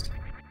fixed.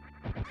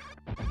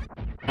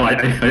 Oh, I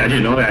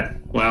didn't know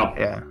that. Wow.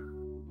 Yeah.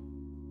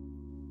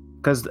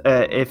 Because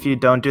if you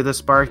don't do the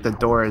spark, the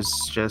door is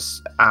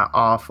just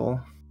awful.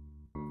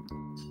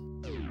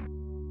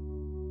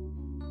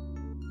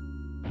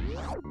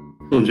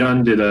 So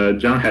John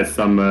had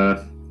some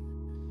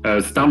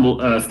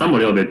stumble a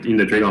little bit in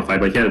the Dragon fight,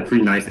 but he had a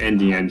pretty nice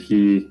ending, and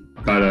he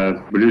got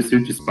a blue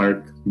suit to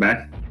spark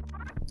back.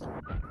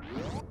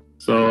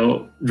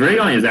 So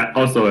Dragon is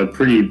also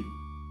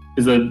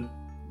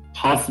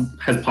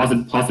has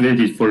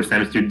possibilities for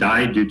Samus to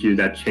die due to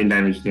that chain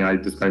damage thing I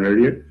described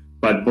earlier,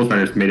 but both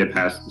runners made it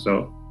past,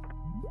 so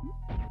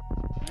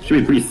should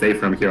be pretty safe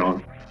from here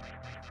on.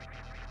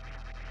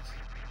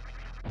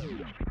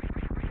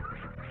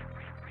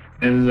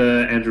 And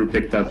Andrew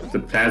picked up the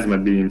plasma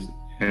beams,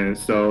 and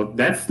so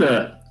that's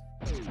the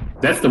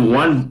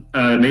one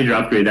major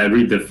upgrade that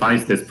really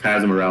defines this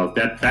plasma route.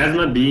 That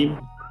plasma beam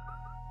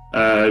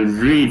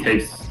really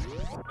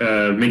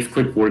makes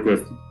quick work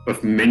with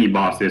many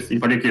bosses, in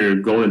particular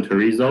Golden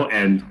Chorizo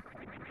and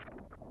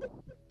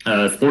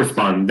Spore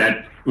Spawn,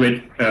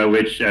 which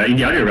in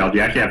the other route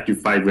you actually have to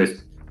fight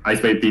with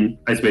Ice Wave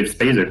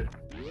Spazer.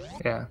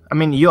 Yeah, I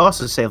mean, you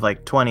also save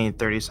like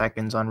 20-30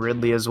 seconds on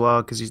Ridley as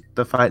well, because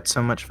the fight's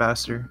so much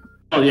faster.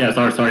 Oh yeah,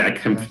 sorry, I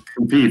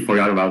completely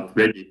forgot about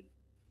Ridley.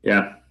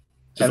 Yeah,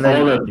 just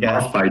all the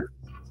boss fights.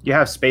 You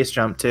have Space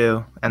Jump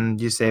too, and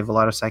you save a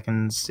lot of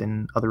seconds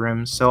in other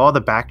rooms. So all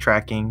the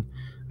backtracking,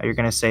 you're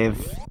going to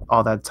save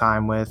all that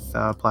time with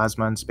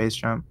Plasma and Space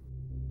Jump.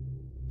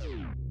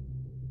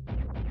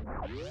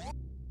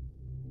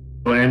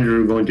 So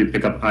Andrew going to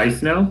pick up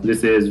Ice now.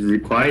 This is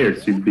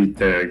required to beat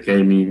the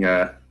gaming.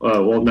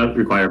 Well, not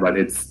required, but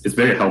it's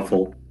very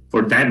helpful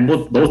for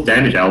both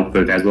damage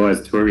output as well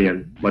as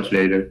Turian much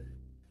later.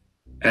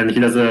 And he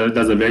does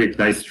a very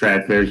nice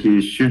strat where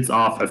he shoots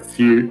out a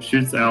few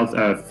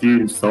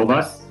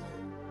Sovas,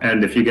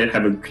 and if you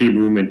have a key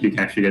movement, you can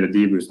actually get a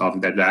D-boost off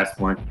of that last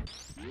one,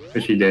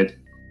 which he did.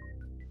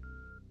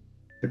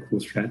 A cool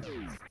strat.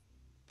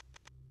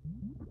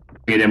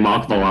 Get a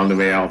mock ball on the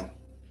way out.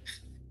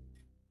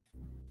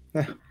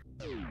 Yeah.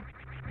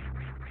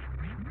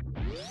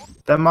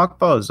 That mock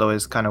bow is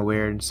always kind of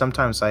weird.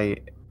 Sometimes I'm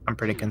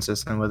pretty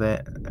consistent with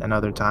it, and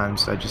other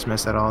times I just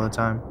miss it all the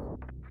time.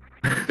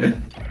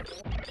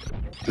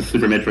 The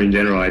Super Metroid in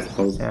general, I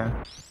suppose. Yeah.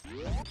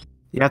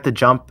 You have to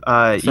jump.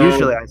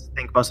 Usually, I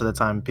think most of the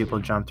time people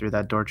jump through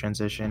that door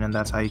transition, and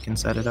that's how you can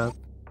set it up.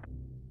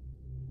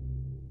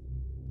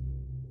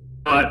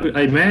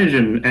 I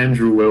imagine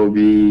Andrew will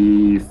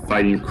be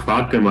fighting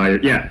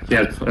Crocomire. Yeah, he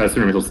has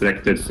Super Metal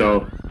selected,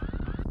 so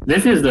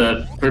this is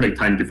the perfect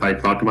time to fight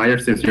Crocomire,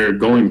 since you're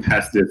going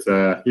past this.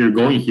 You're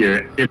going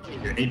here, if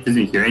you're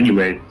visiting here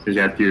anyway, since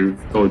you have to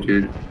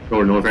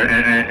go north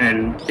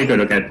and take a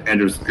look at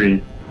Andrew's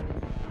screen.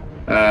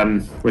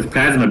 With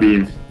Plasma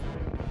Beam,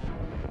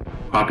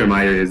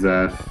 Crocomire is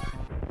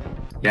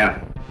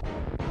yeah,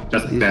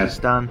 just He's bad.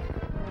 Just done.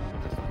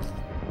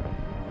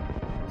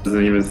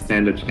 Doesn't even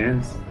stand a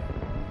chance.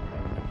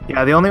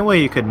 Yeah, the only way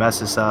you could mess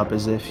this up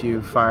is if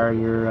you fire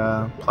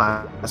your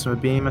plasma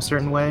beam a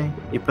certain way.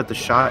 You put the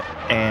shot,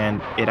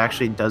 and it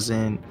actually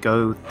doesn't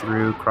go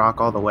through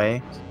Croc all the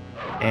way,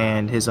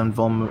 and his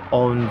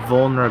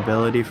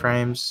vulnerability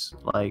frames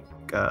like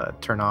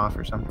turn off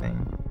or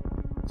something,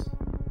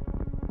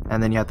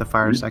 and then you have to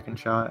fire a second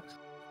shot.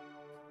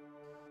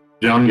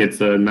 John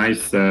gets a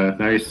nice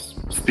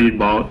speed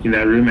ball in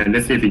that room, and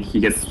let's see if he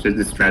gets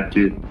this strat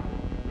too.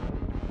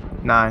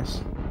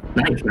 Nice.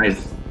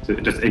 Nice.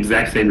 Just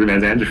exact same room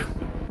as Andrew.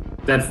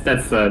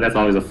 That's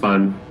always a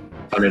fun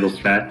little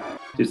strat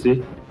to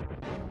see.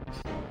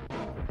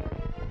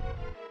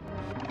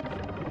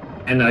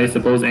 And I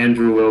suppose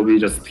Andrew will be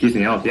just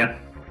piecing out. Yeah,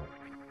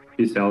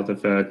 piece out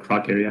of the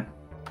Croc area.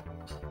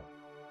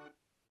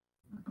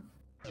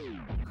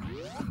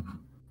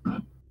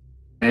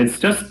 And it's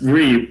just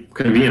really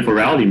convenient for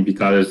routing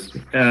because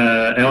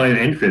LN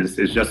entrance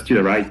is just to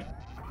the right.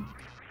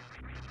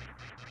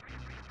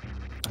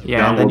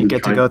 Yeah, and then you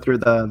get to go through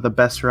the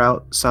best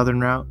route,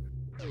 southern route.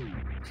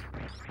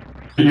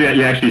 Yeah,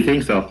 you actually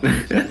think so?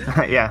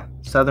 Yeah,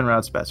 southern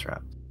route's best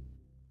route.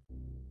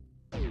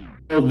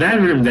 Well,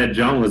 that room that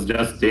John was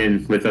just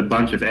in with a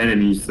bunch of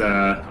enemies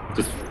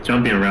just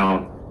jumping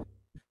around,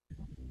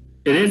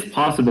 it is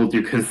possible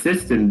to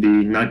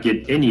consistently not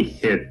get any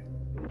hit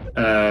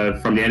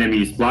from the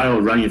enemies while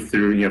running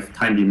through in a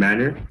timely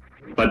manner.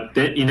 But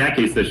then in that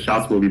case, the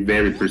shots will be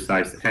very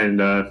precise,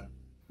 and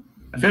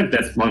I think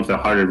that's one of the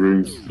harder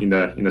rooms in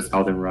the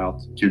southern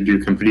route to do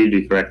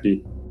completely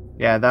correctly.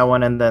 Yeah, that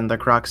one, and then the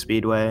Croc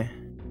Speedway.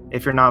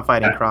 If you're not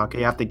fighting Croc,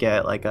 you have to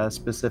get like a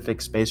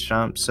specific space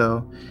jump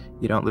so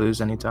you don't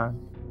lose any time.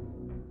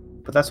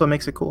 But that's what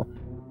makes it cool.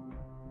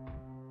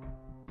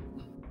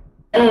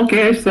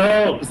 Okay,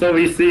 so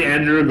we see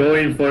Andrew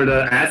going for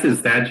the acid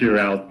statue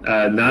route.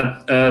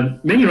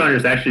 Many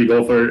runners actually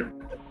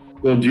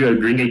will do a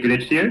green gate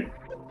glitch here,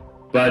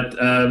 but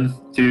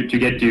to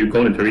get to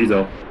Golden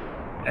Chorizo.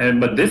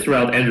 But this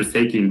route Andrew's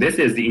taking, this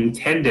is the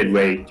intended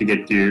way to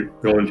get to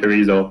Rolling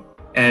Chorizo.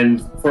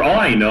 And for all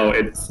I know,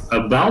 it's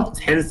about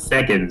 10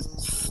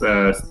 seconds.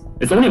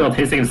 It's only about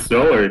 10 seconds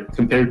slower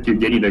compared to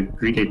getting the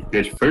Greek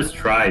glitch first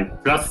try,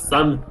 plus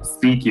some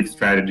speed keep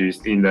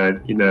strategies in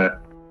the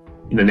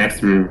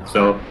next room.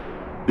 So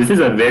this is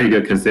a very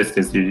good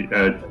consistency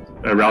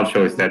route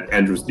choice that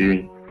Andrew's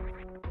doing.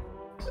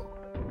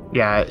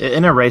 Yeah,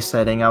 in a race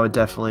setting, I would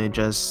definitely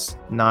just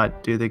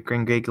not do the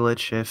Green Gate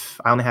glitch if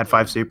I only had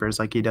 5 supers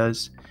like he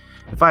does.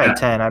 If I had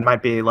 10, I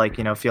might be like,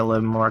 you know, feel a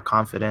little more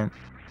confident.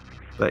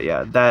 But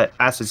yeah, that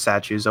acid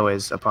statue is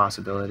always a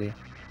possibility.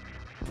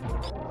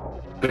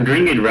 The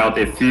Green Gate route,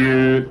 if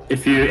you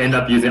end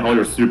up using all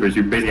your supers,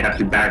 you basically have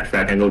to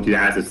backtrack and go to the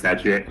acid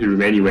statue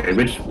room anyway,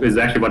 which is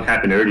actually what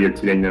happened earlier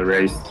today in the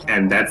race,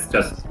 and that's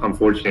just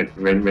unfortunate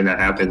when that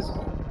happens.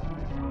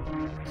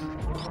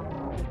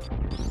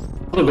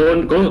 Also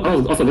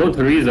going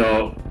to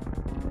Rizzo,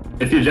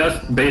 if you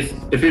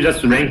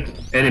just rank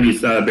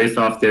enemies based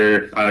off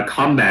their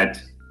combat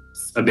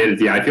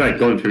ability, I feel like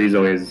going to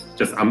Rizzo is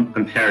just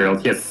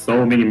unparalleled. He has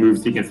so many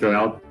moves he can throw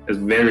out. It's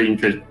very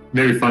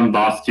fun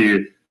boss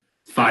to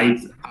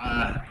fight.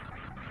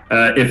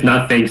 If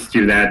not thanks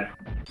to that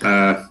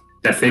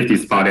safety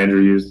spot Andrew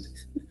used.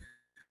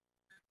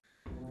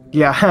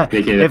 Yeah,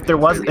 if there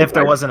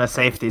wasn't a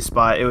safety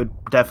spot, it would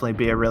definitely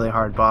be a really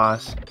hard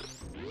boss.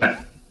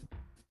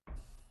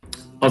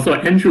 Also,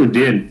 Andrew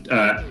did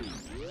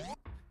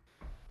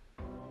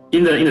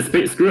in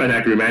the screw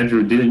attack room.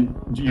 Andrew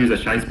didn't use a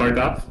shine spark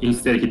up.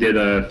 Instead, he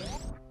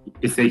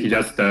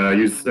just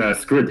used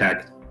screw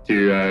attack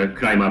to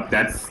climb up.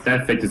 That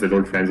fixes the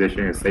door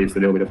transition and saves a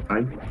little bit of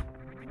time.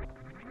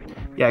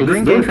 Yeah, so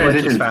Green Gate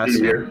glitch is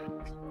faster.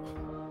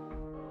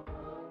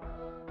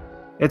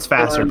 It's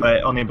faster,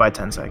 but only by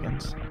 10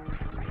 seconds.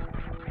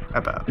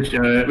 About. Which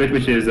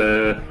is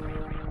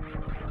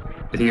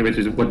I think which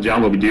is what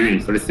John will be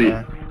doing. So let's see.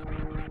 Yeah.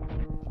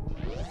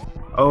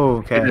 Oh,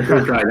 okay.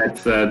 Try.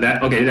 That's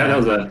that. Okay,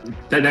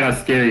 that got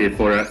scary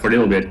for a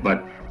little bit,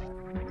 but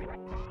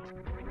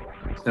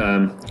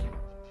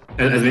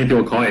as many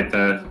people call it,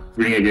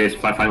 Green Gate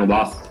glitch final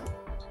boss.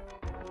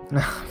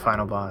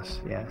 Final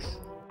boss, yes.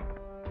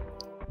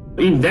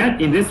 In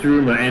this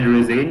room Andrew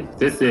is in,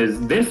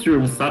 this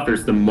room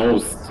suffers the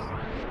most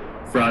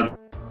from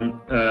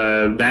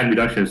lag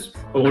reductions,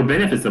 or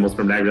benefits the most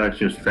from lag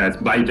reduction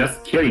strats. By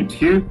just killing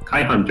 2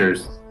 Kai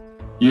Hunters,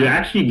 you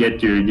actually get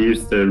to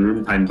reduce the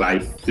room time by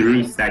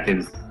 3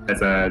 seconds.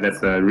 That's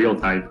a real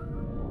time.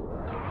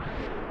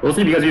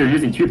 Also because you're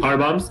using 2 power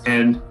bombs,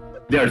 and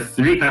there are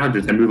 3 Kai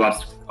Hunters that move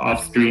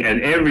off screen,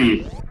 and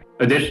every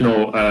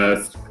additional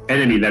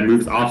enemy that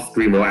moves off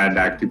screen will add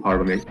back to power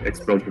bomb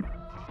explosion.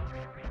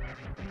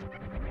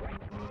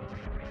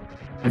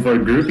 And for a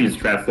grouping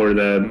strat for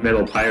the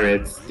Metal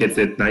Pirates, hits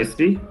it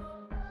nicely.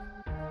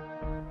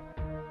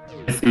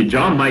 Let's see,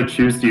 John might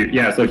choose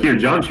to, so here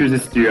John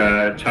chooses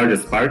to charge a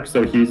spark,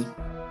 so he's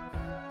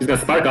gonna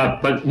spark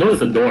up, but notice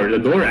the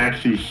door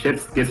actually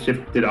gets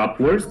shifted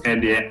upwards,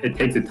 and it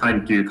takes the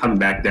time to come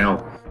back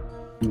down.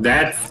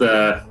 That's,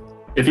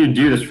 if you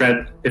do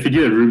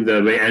the room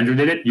the way Andrew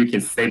did it, you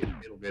can save a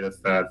little bit of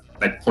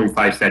like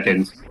 0.5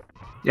 seconds.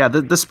 Yeah,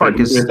 the spark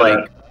is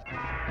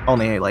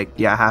only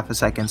half a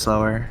second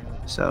slower.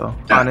 So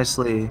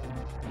honestly,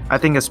 I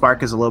think a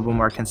spark is a little bit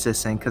more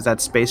consistent because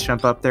that space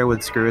jump up there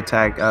with screw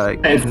attack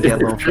can get a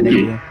little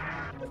finicky.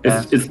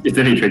 It's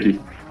really tricky.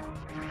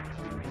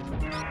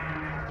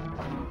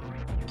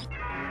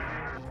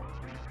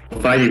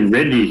 Fighting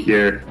Ridley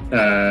here.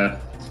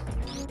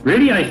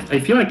 Ridley, I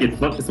feel like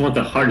it's one of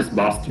the hardest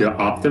boss to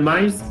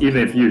optimize,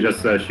 even if you're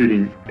just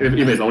shooting, even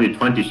if it's only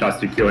 20 shots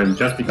to kill him,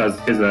 just because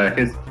he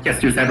has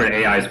 2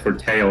 separate AIs for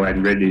Tail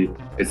and Ridley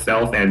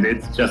itself, and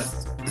it's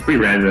pretty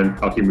random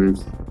how he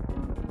moves.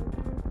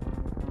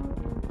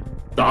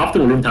 The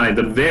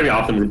very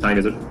optimal room time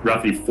is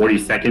roughly 40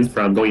 seconds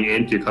from going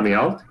in to coming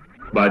out,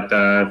 but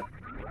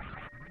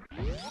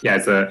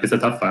it's a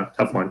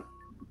tough one.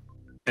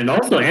 And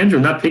also Andrew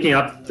not picking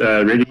up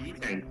the Ridley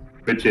tank,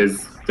 which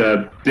is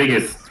the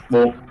biggest,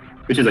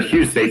 which is a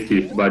huge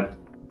safety, but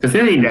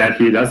considering that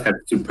he does have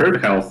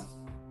superb health.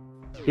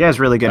 He has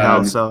really good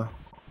health, so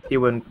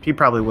he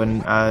probably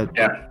wouldn't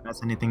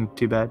mess anything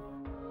too bad.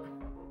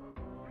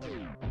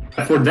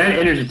 For that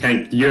energy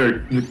tank,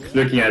 you're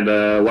looking at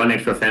 1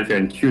 extra fanfare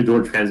and 2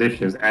 door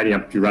transitions, adding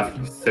up to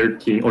roughly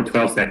 13 or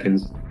 12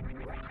 seconds.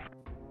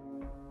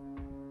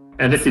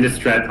 And let's see this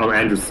strat on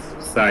Andrew's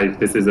side.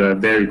 This is a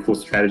very cool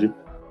strategy.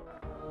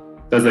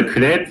 Does a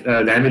crit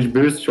damage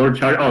boost, short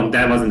charge? Oh,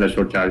 that wasn't a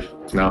short charge.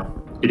 No,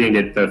 he didn't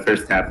get the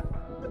first tap.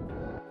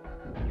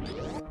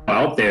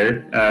 Out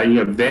there, you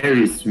have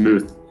very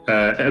smooth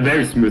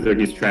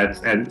looking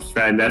strats, and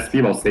that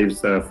speedball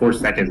saves 4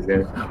 seconds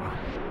there.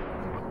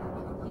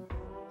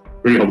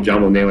 Really hope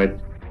John will nail it.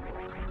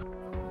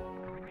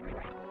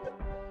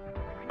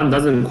 John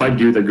doesn't quite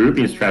do the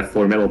grouping strat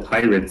for Metal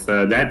Pirates.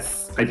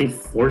 That's, I think,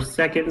 4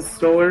 seconds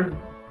slower,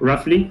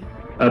 roughly.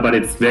 But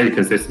it's very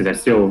consistent and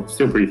still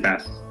pretty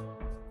fast.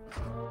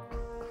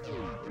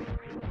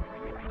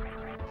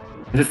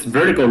 This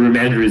vertical room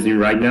Andrew is in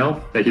right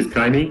now that he's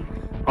climbing.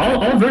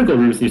 All vertical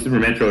rooms in Super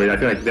Metroid, I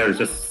feel like they're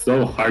just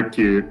so hard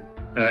to,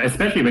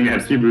 especially when you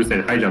have speed boost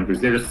and high jump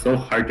boost, they're just so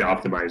hard to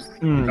optimize.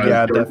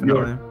 Yeah,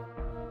 definitely.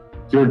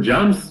 Your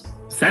jumps,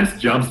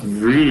 Sans jumps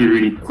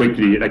really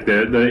quickly. Like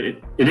the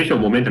initial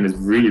momentum is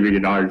really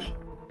large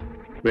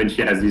when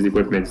she has these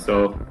equipment.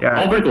 So yeah,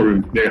 all vertical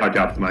rooms very hard to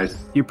optimize.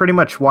 You pretty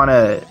much want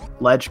to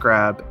ledge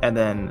grab and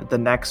then the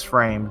next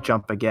frame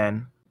jump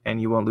again,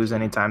 and you won't lose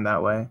any time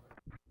that way.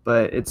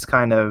 But it's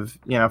kind of,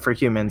 you know, for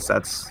humans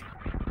that's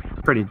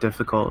pretty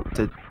difficult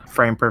to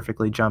frame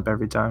perfectly jump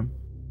every time.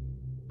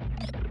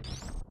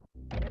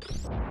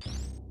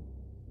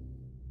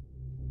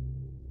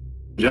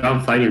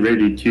 Jump fighting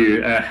rarely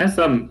too has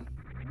some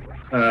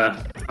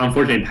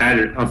unfortunate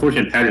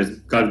patterns.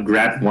 Got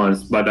grabbed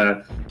once, but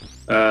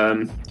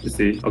let's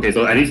see. Okay,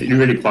 so at least it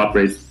really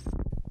cooperates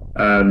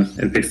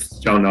and picks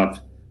John up.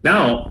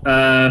 Now,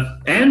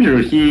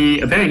 Andrew,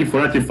 he apparently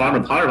forgot to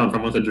farm a power bomb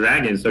from one of the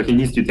dragons, so he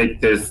needs to take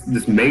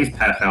this maze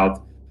path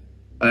out.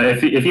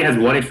 If he has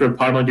one extra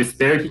power bomb to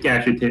spare, he can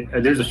actually take.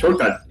 There's a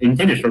shortcut,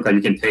 intended shortcut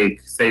you can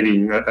take,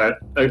 saving a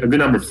good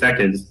number of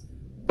seconds.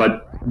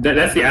 But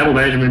that's the ammo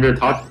management we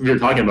were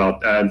talking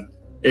about.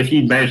 If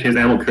he managed his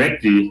ammo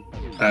correctly,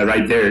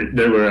 right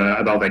there were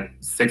about like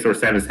 6 or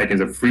 7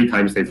 seconds of free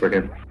time save for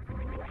him.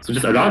 So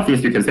just a lot of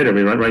things to consider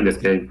when running this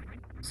game.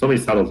 So many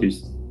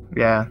subtleties.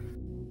 Yeah,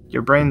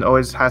 your brain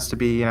always has to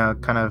be, you know,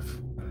 kind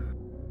of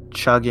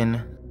chugging.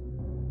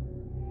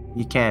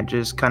 You can't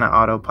just kind of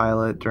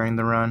autopilot during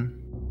the run.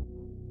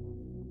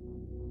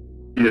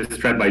 He's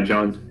trapped by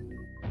John.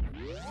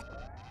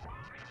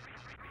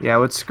 Yeah,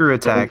 with screw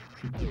attack,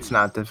 it's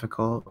not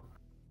difficult.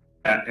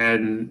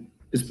 And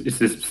it's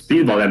this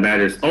speedball that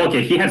matters. Oh,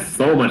 okay, he has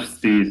so much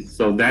speed,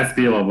 so that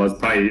speedball was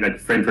probably like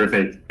frame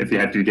perfect if he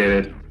had to get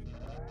it.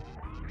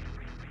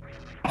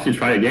 I'll have to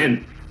try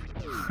again.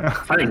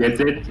 Finally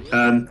gets it.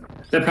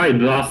 That probably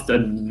lost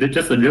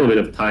just a little bit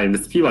of time. The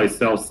speedball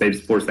itself saves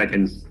 4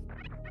 seconds.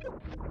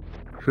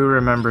 Who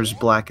remembers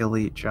Black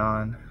Elite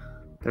John?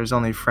 There's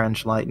only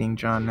French Lightning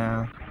John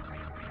now.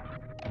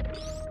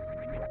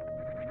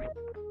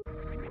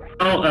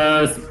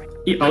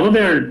 Although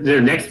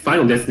their next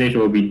final destination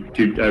will be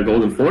to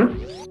Golden 4,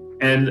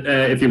 and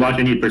if you watch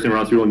any person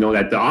rounds, you will know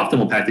that the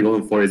optimal path to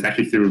Golden 4 is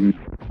actually through.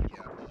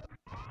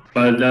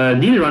 But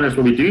neither runners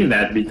will be doing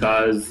that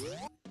because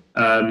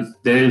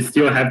they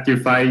still have to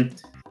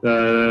fight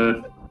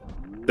the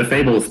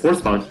Fable Sports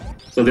Spawn,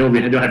 so they'll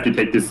have to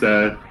take this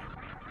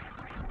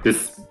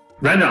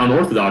rather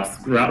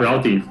unorthodox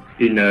routing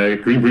in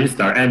Green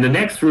Star. And the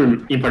next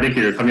room in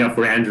particular coming up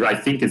for Andrew, I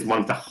think is one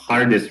of the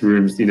hardest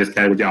rooms in this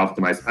category to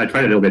optimize. I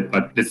tried a little bit,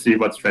 but let's see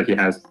what strat he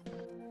has.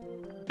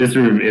 This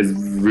room is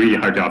really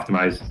hard to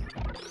optimize,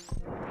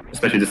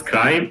 especially this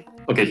climb.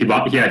 Okay, he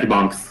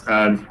bonks.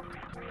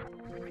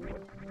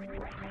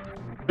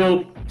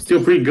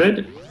 Still pretty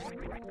good,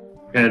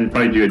 and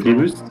probably do a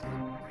D-boost.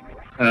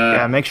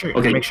 Yeah, make sure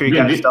you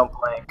guys don't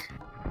blank.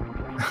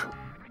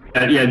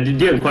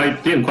 Didn't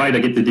quite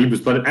get the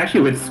D-boost, but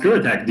actually with screw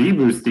attack, damage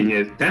boosting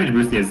is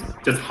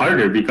just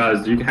harder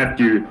because you have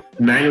to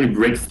manually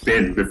break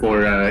spin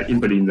before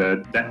inputting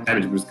the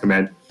damage boost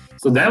command.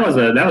 So that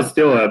was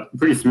still a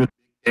pretty smooth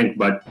thing,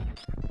 but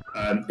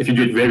if you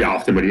do it very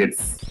optimally,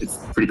 it's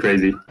pretty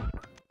crazy.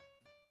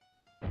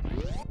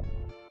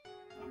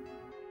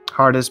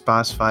 Hardest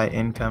boss fight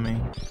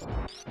incoming.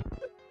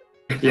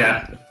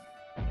 Yeah.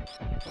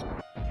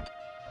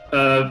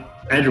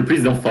 Andrew,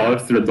 please don't fall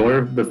through the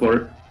door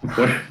before.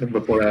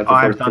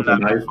 I've done that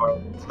before.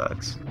 It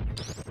sucks.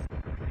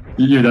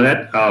 You've done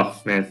that? Oh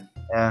man.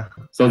 Yeah.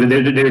 So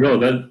there you go.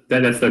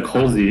 That's the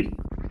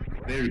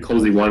very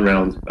cozy one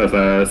round of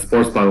a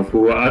sports bomb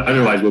who's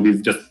otherwise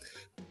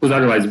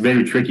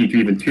very tricky to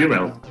even 2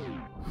 round.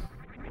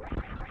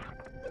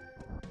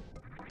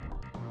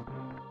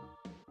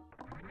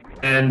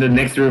 And the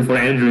next room for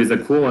Andrew is a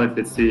cool one.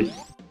 Let's see.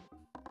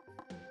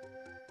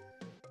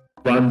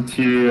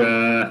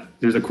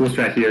 There's a cool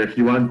strat here.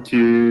 You want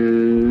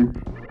to.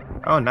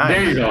 Oh, nice.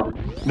 There you go.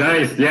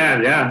 Nice.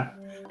 Yeah.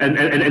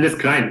 And this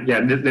climb. Yeah,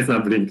 let's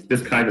not blink.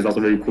 This climb is also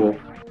really cool.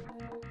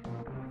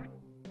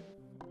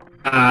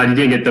 You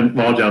didn't get the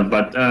wall jump,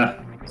 but.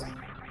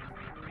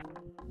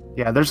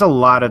 Yeah, there's a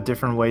lot of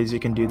different ways you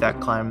can do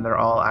that climb. They're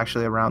all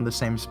actually around the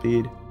same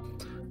speed,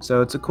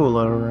 so it's a cool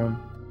little room.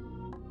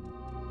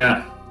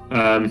 Yeah.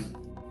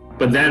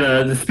 But then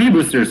the speed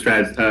booster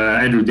strat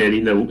Andrew did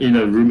in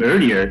the room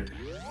earlier.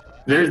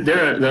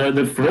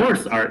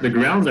 The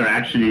grounds are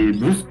actually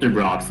booster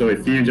blocks. So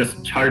if you just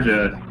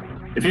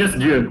if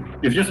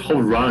you just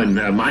hold run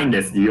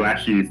mindlessly, you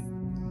actually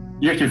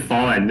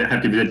fall and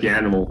have to visit the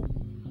animal.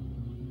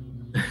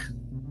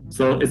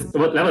 So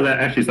that was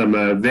actually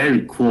some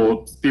very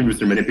cool speed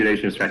booster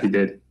manipulation strat he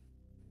did.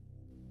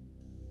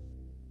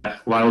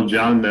 While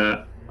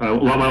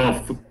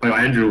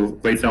Andrew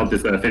waits out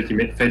this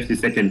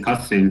 50-second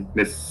cutscene,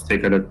 let's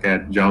take a look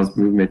at John's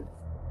movement.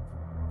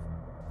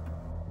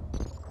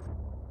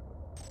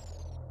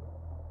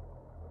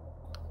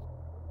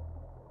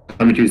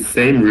 Coming to the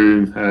same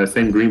room,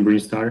 same green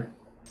star.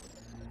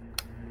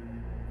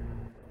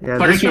 Yeah,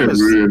 particular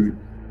room.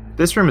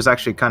 This room is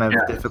actually kind of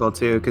Yeah. difficult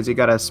too, because you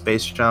gotta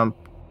space jump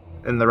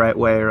in the right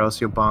way, or else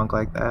you'll bonk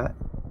like that.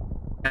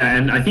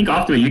 And I think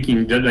after you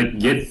can just like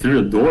get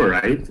through the door,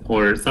 right,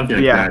 or something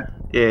like Yeah, that.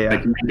 yeah.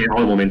 Like maintain all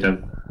the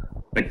momentum.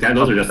 Like that.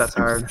 Those are just That's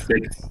hard.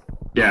 6.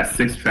 Yeah,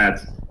 6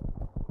 strats.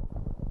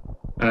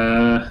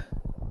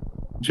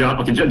 Jump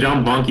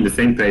bonk in the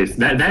same place.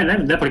 That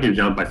particular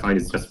jump I find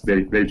is just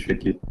very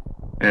tricky.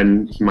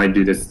 And he might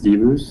do this D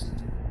boost.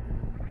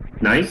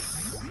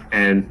 Nice.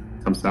 And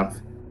thumbs up.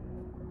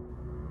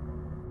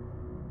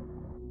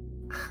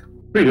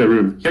 Pretty good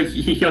room.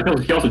 He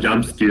also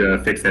jumps to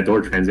fix that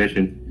door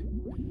transition,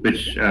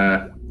 which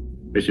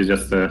is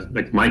just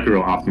like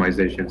micro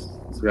optimizations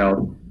as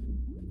well.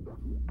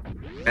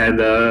 And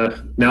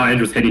now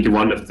Andrew's heading to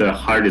one of the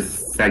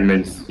hardest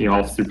segments in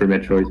all of Super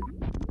Metroid,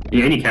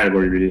 in any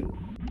category really.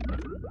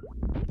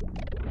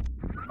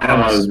 That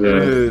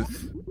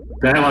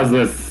was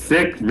a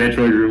sick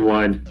Metroid Room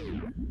 1.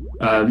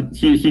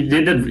 He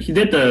did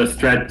the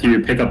strat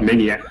to pick up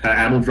many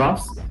ammo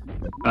drops.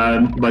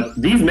 But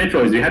these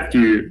Metroids, you have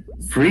to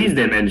freeze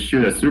them and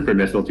shoot a super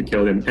missile to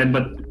kill them.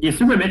 But in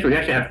Super Metroid, you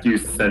actually have to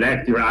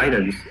select your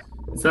items.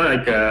 It's not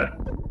like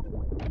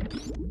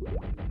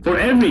for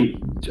every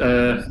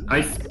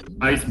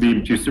ice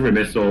beam to super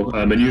missile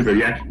maneuver,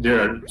 there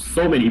are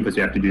so many inputs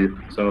you have to do.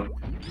 So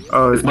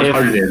it's much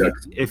harder than it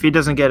looks. If he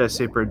doesn't get a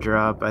super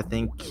drop, I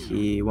think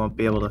he won't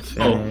be able to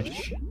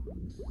finish.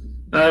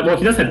 Well,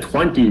 he does have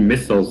 20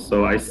 missiles,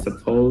 so I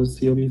suppose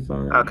he'll be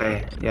fine.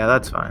 Okay, yeah,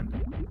 that's fine.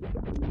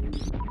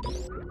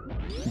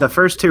 The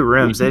first 2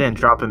 rooms, they didn't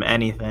drop him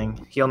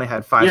anything. He only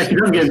had 5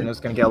 supers, and it was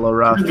gonna get a little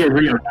rough. Get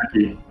really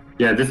unlucky.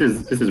 Yeah, this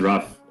is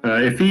rough.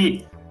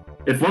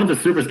 If one of the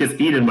supers gets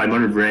eaten by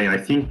Mother Brain, I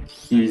think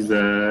he's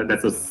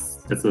that's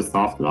a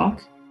soft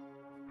lock.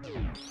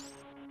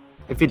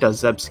 If he does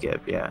Zeb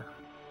skip, yeah.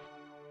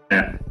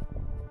 Yeah.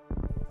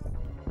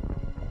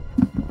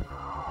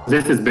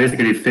 This is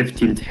basically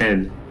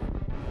 15-10.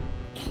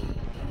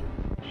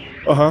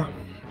 Uh-huh.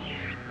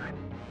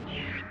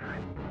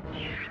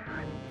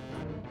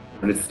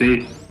 Let's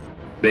see.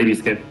 Baby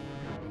skip.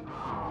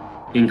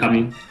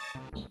 Incoming.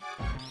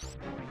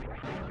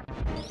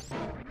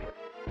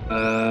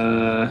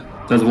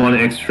 Does 1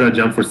 extra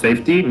jump for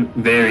safety.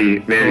 Very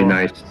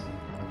nice.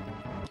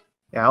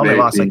 Yeah, I only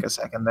lost like a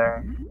second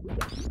there.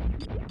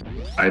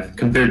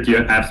 Compared to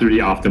absolutely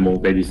optimal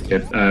baby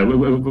skip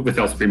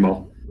without spring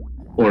ball,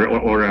 or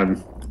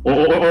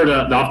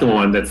the optimal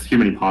one that's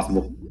humanly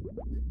possible.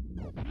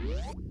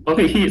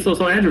 Okay,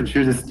 so Andrew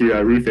chooses to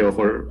refill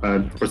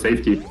for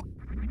safety.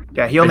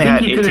 Yeah, he only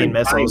had 18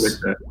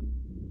 missiles.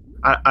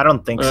 I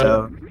don't think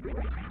so.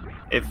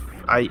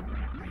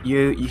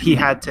 He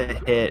had to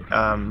hit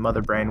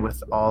Mother Brain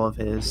with all of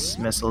his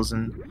missiles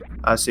and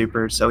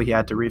supers, so he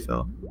had to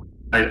refill.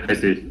 I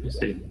see.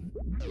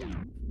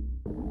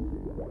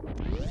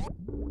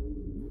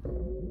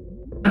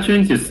 Not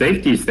choosing to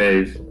safety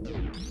save.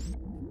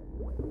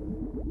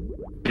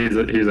 He's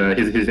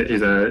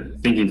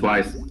thinking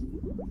twice.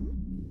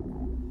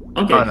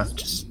 Okay. Oh no,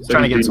 just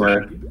trying to get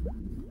swag.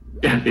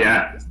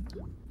 Yeah.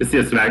 Let's see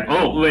a swag.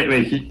 Oh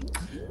wait.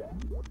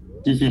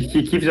 He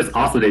keeps just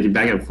oscillating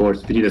back and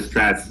forth between the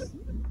strats.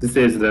 This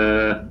is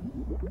the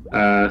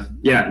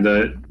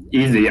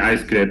easy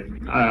ice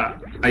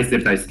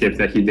skip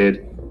that he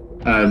did,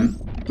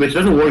 which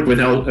doesn't work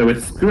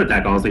with screw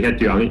attack on, so he had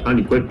to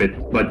unequip it.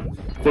 But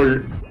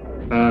for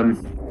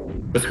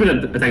the screw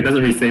attack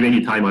doesn't really save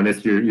any time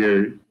unless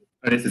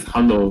unless it's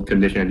handle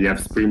condition and you have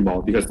spring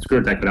ball, because screw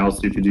attack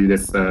allows you to do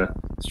this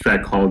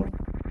strat called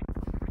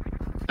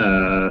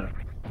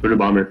Blue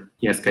Bomber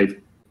escape.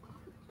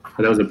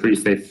 That was a pretty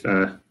safe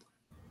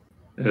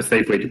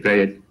way to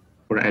play it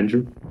for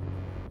Andrew.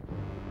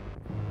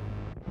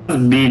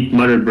 Beat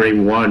Mother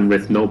Brain 1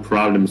 with no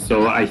problem,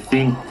 so I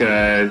think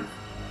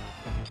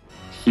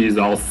he's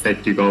all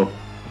set to go.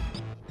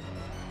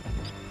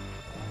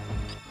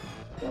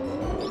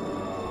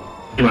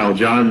 Meanwhile,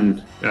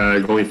 John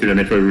going through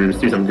the Metroid rooms,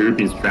 do some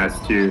grouping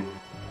strats too.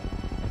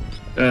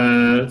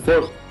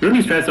 For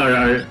grouping strats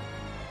are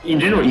in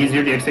general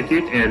easier to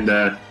execute, and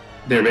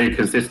they're very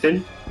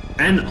consistent,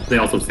 and they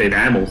also save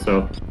ammo,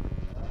 so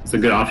it's a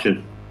good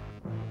option.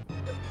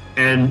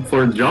 And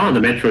for John, the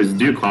Metroids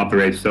do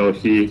cooperate, so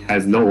he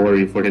has no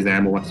worry for his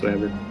ammo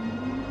whatsoever.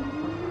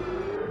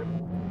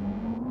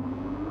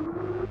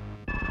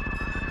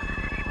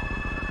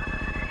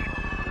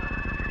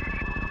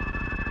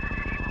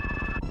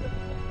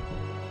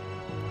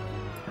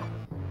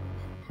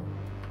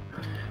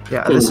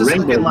 Yeah, this is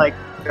looking like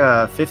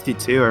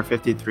 52 or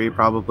 53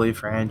 probably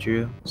for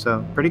Andrew,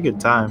 so pretty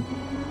good time.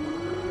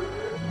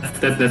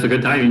 That's a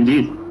good time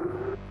indeed.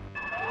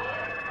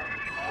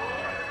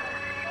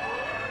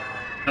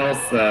 What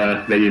else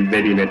maybe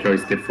Metroid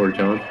skip for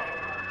John?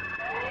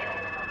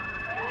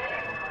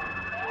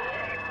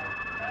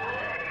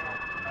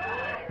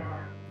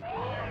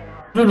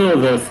 Even though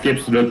the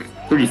skips look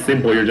pretty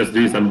simple, you're just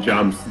doing some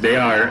jumps, they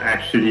are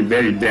actually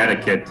very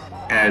delicate,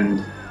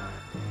 and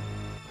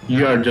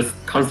you are just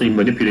constantly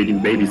manipulating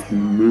baby's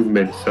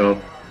movement, so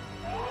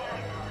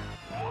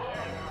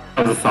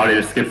That was a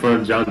solid skip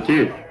for John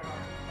too.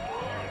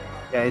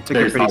 Yeah, he took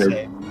Very it pretty solid.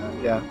 safe.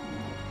 Yeah.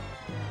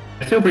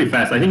 It's still pretty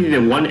fast. I think he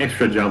did one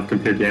extra jump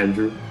compared to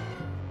Andrew.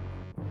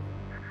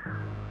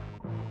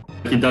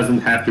 He doesn't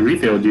have to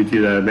refill due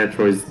to the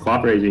Metroid's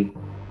cooperating.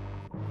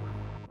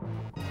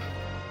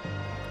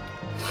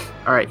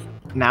 All right,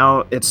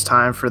 now it's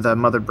time for the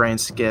mother brain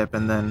skip,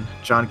 and then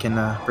John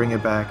can bring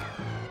it back.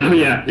 Oh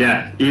yeah,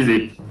 yeah,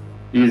 easy,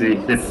 easy.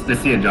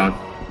 Let's see it, John.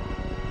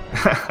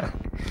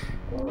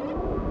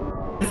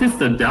 This is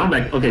the down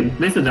back. Okay,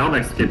 this is the down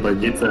back skip,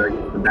 but it's a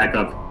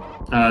backup.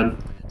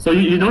 So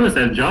you notice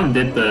that John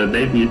did the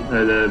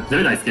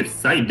Zero skip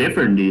slightly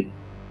differently.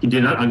 He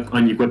did not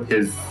unequip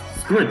his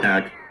screw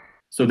attack.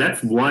 So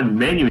that's one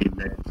manually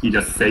that he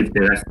just saved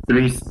there. That's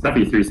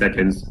roughly 3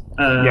 seconds.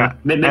 Yeah,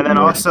 maybe and then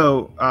more.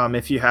 also,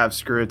 if you have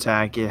screw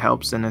attack, it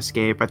helps in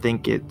escape. I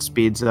think it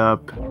speeds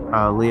up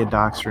Leah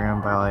Doc's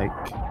room by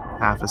like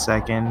half a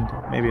second,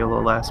 maybe a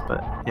little less,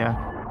 but yeah.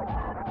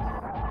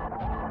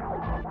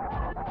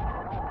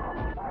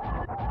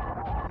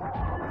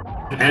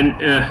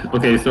 And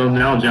okay, so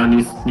now John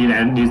needs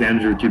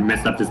Andrew to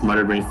mess up this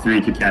Mother Brain 3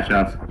 to catch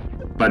up,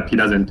 but he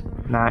doesn't.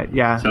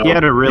 Yeah, So, he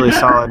had a really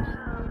solid.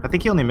 I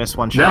think he only missed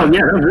one No, shot.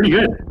 yeah, that was really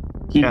good.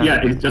 Yeah.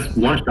 Yeah, it's just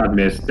one shot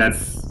miss.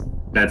 That's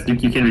you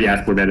can't really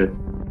ask for better.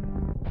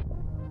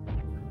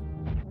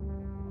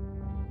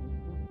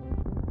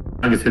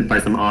 I was hit by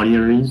some audio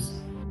reads.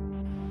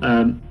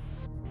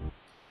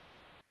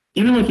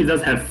 Even though he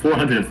does have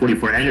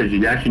 444 energy,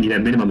 you actually need a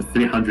minimum of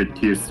 300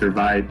 to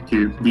survive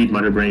to beat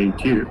Mother Brain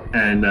 2.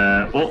 And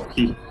oh,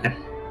 he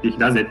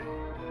does it.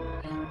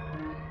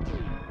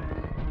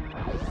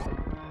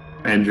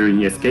 Andrew,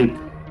 he escaped.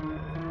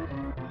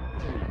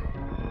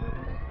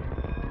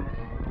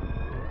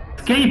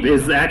 Escape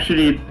is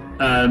actually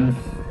the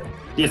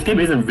escape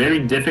isn't very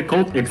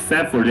difficult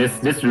except for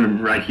this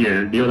room right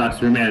here,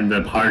 Deolok's room and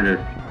the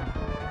partner.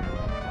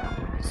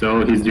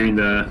 So he's doing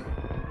the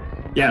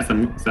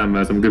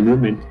some good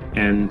movement,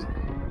 and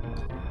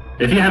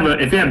if you have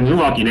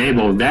moonwalk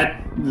enabled,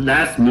 that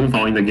last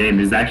moonfall in the game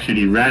is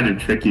actually rather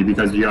tricky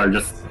because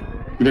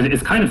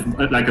it's kind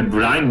of like a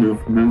blind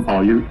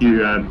moonfall.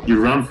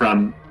 You run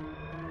from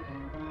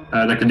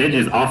like the ninja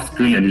is off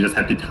screen and you just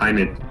have to time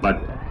it,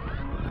 but.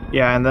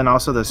 Yeah, and then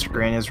also the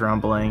screen is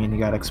rumbling and you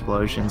got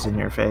explosions in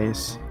your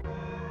face.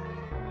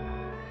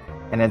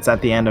 And it's at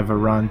the end of a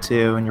run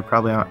too, and you're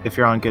probably if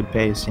you're on good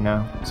pace, you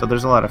know. So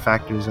there's a lot of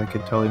factors that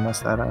could totally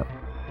mess that up.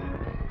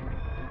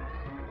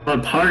 Well,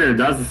 partner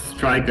does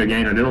strike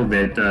again a little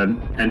bit.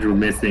 Andrew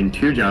missing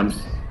 2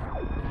 jumps.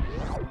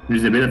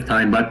 Loses a bit of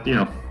time, but you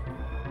know,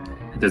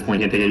 at this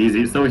point he can take it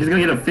easy. So he's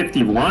gonna get a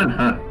 51,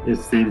 huh? It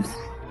seems.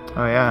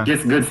 Oh yeah.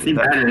 Gets good speed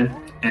pattern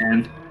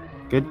and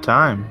good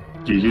time.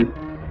 GG.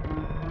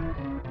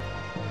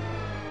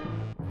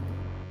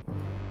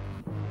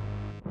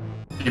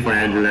 For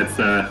Andrew, that's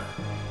a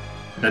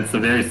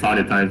very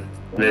solid time.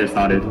 Very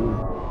solid.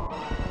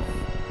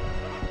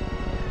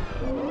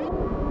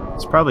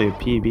 It's probably a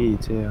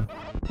PB too.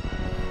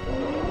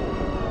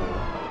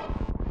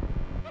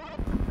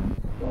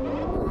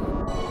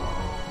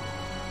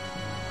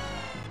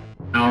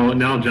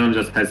 Now John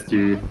just has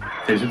to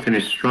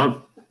finish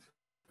strong.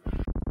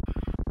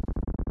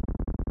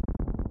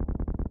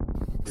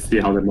 See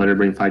how the Mother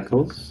Brain fight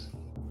goes.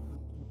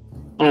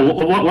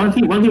 Oh, one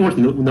thing worth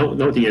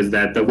noting is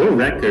that the world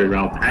record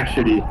route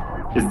actually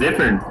is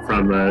different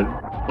from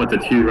what the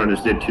 2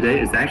 runners did today.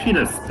 It's actually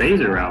the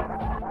Spazer route.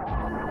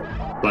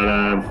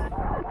 But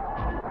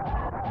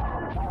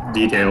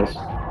details.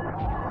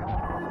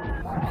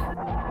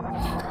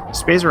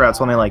 Spazer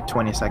route's only like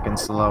 20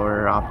 seconds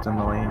slower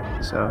optimally,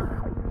 so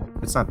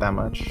it's not that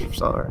much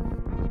slower.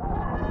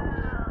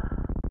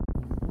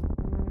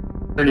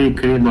 Pretty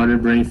clean Mother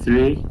Brain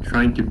 3,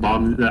 trying to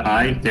bomb the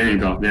eye. There you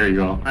go, there you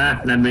go.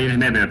 That may have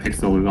been a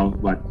pixel long,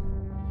 but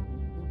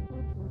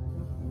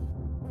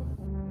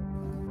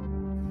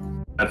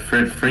a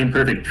frame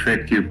perfect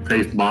trick to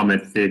place bomb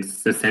at the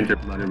center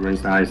of Mother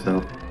Brain's eye,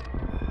 so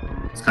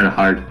it's kind of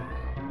hard.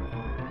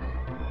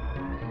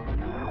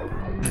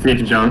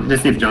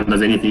 Let's see if John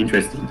does anything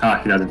interesting.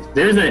 Ah, he doesn't.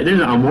 There's an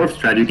amorph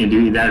strat you can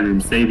do in that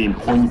room, saving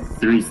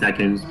 0.3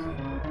 seconds.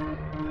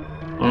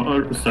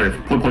 Sorry,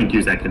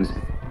 0.2 seconds.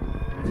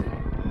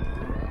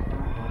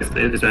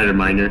 It's rather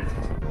minor.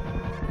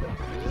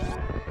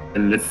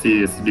 And let's see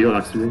this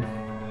Deolok's room.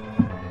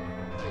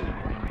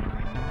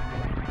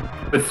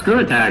 With screw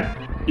attack,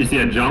 you see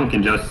that John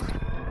can just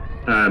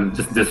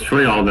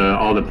destroy all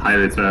the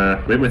pirates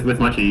with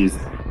much ease.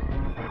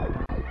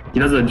 He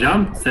does a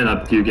jump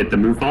setup to get the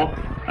moonfall.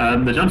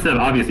 The jump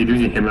setup obviously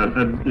losing him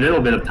a little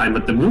bit of time,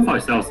 but the moonfall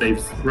itself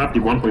saves roughly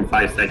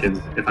 1.5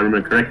 seconds, if I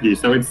remember correctly.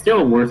 So it's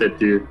still worth it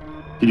to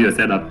do a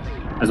setup,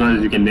 as long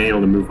as you can nail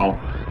the moonfall.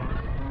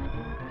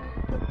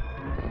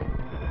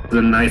 It's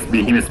a nice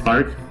behemoth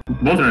spark.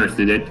 Both runners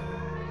did it.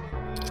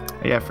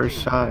 Yeah,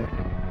 first shot.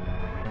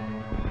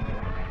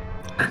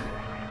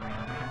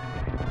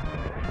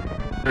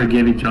 Are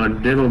giving John a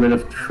little bit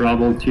of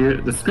trouble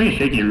too. The screen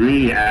shaking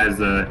really adds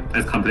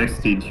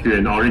complexity to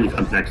an already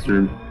complex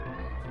room.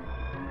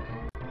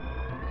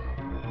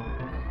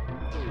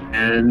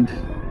 And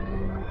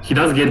he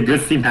does get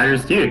good steam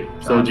patterns too.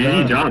 So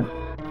GG, John.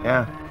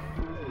 Yeah.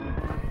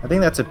 I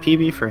think that's a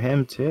PB for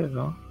him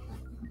too.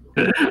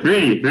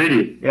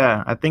 Really?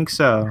 Yeah, I think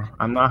so.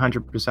 I'm not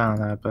 100% on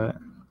that, but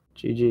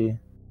GG.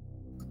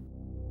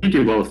 You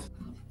do both.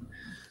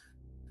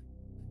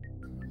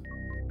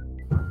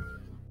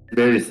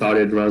 Very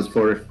solid runs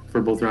for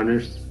both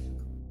runners.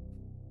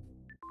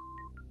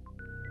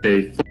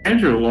 Okay, for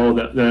Andrew, well,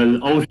 the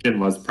ocean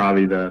was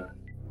probably the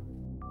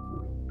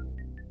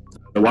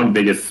one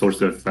biggest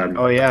source of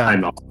oh yeah,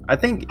 time off. I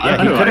think he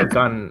could have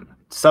gone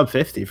sub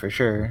 50 for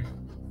sure.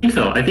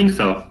 I think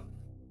so.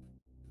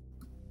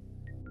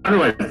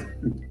 Otherwise,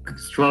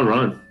 strong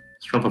run,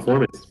 strong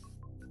performance.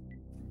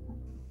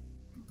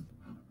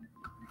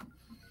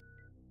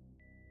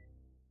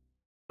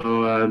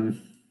 So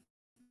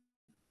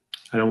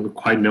I don't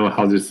quite know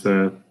how this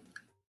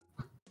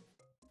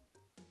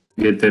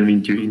get them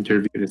into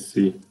interview. Let's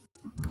see.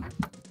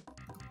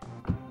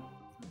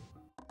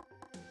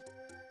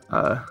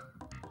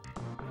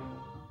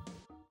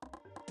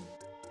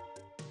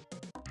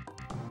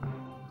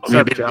 What's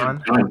up,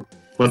 John?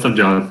 What's up,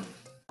 John?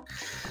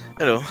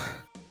 Hello.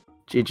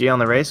 GG on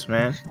the race,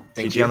 man.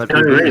 Thank GG you. on the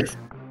PB.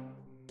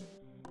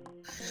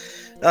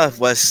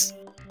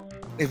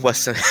 It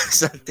was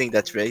something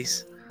that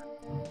race.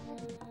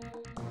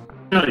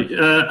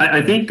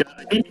 I think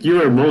you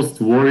were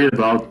most worried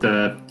about.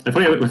 I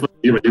thought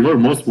you were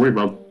most worried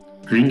about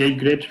Green Gate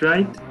glitch,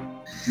 right?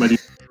 But you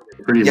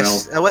did pretty well.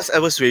 Yes, I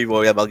was really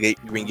worried about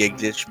Green Gate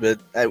glitch, but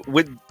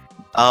with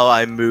how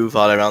I move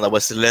all around, I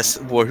was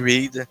less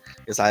worried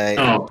because I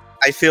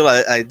feel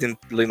I didn't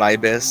play my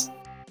best.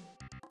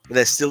 But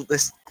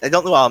I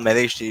don't know how I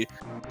managed to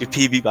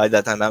PB by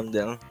that time I'm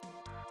down.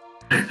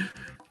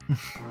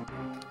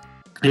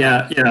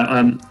 Yeah.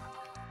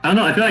 I don't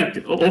know. I feel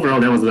like overall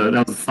that was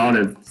a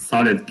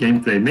solid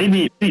gameplay.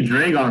 Maybe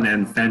Dragon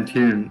and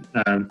Phantom.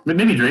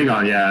 Maybe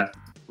Dragon, yeah,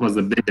 was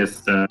the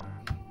biggest.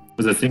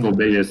 Was the single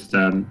biggest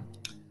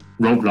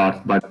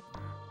roadblock. But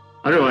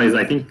otherwise,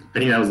 I think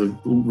that was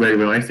very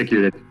well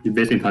executed. You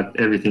basically got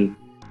everything.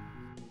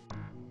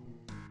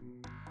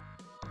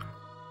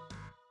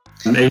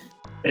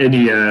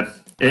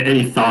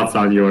 Any thoughts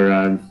on your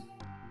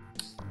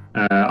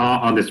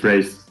on this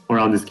race or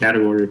on this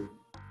category?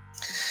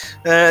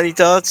 Any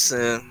thoughts?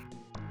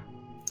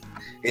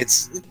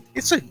 It's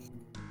a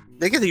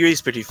the category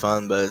is pretty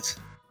fun, but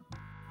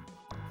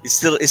it's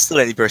still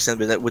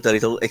 80% with a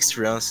little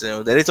extra.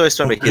 So the little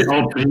extra make it.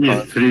 Oh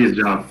please,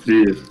 John,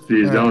 please,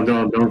 don't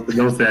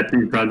say that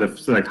in front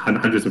of like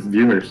hundreds of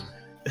viewers.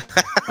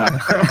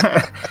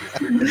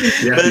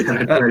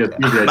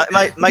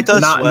 My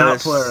thoughts not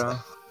was plural.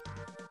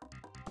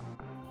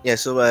 Yeah.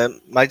 So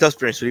my thoughts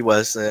principally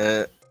was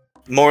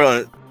more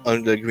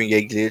on the Green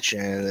Gate glitch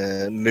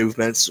and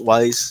movements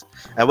wise.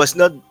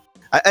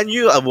 I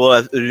knew I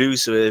would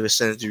lose with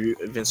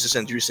Vincent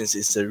Andrew since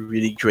it's a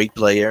really great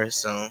player.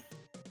 So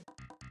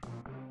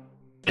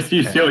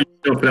you still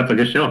put up a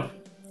good show.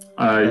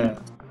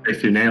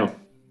 Makes you nail.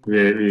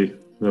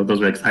 Those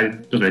were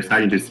exciting. Those were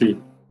exciting to see.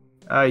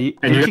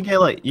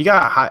 You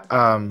got high,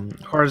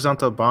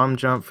 horizontal bomb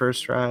jump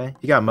first try.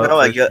 You got no,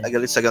 I got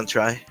it second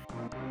try.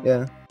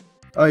 Yeah.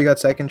 Oh, you got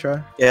second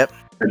try. Yep.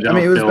 I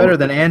mean, it was better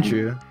than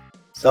Andrew.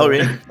 So,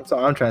 really? That's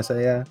all I'm trying to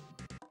say. Yeah.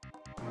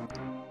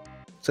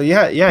 So you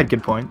had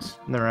good points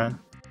in the run.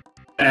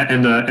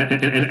 And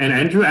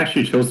Andrew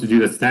actually chose to do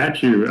the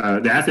statue,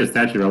 the asset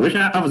statue, which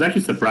I was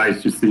actually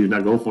surprised to see you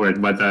not go for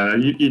it. But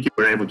you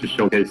were able to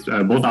showcase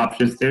both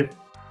options there.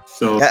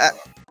 So.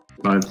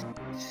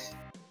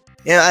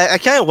 Yeah, I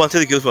kind of wanted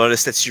to go for the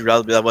statue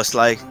route, but I was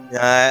like,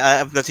 I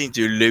have nothing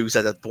to lose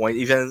at that point.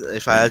 Even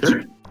if I had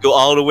to go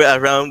all the way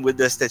around with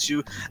the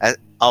statue,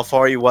 how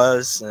far he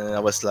was, I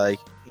was like,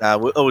 nah, I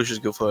will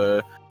just go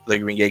for the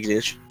Green Gate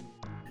glitch.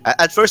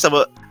 At first,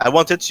 I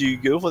wanted to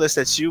go for the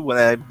statue when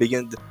I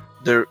began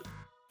the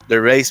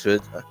race,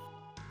 but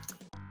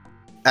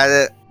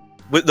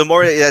with the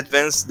more it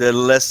advanced, the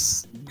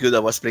less good I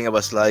was playing. I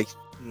was like,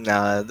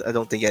 nah, I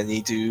don't think I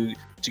need to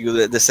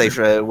go the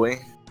safer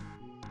way.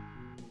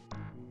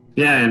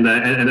 Yeah, and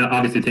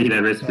obviously taking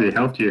that risk really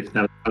helped you.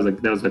 That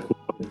was a cool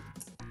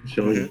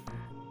showing.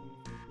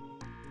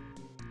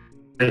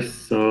 Okay,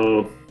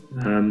 so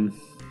I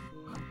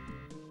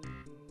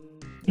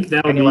think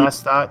that any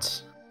last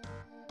thoughts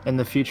in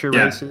the future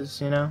races?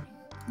 You know.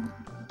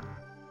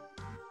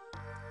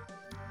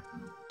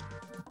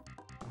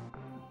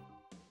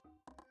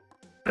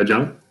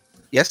 John?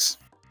 Yes.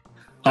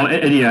 Oh,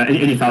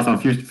 any thoughts on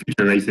future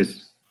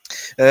races?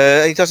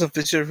 Any thoughts on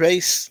future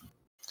race?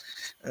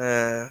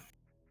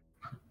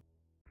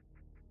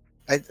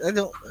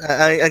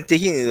 I'm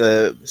taking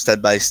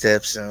step by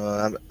step.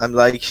 So I'm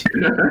like,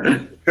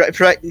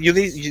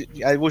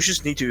 I will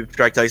just need to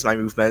practice my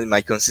movement,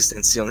 my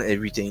consistency on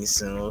everything.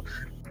 So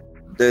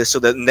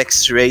the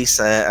next race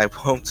I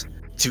won't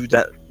do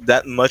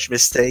that much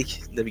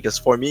mistake, because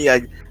for me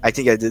I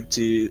think I did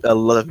a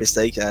lot of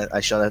mistake I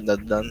should have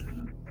not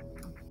done.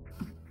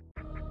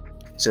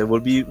 So it will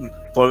be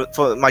for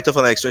my thought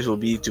for the next race will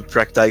be to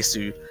practice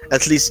to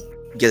at least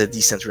get a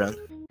decent run.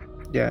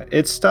 Yeah,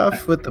 it's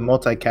tough with the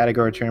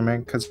multi-category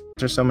tournament because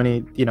there's so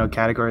many,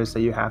 categories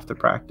that you have to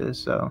practice,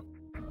 so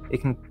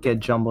it can get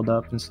jumbled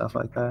up and stuff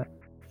like that.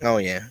 Oh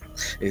yeah,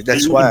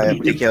 that's why I'm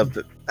thinking of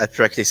at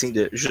practicing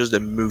just the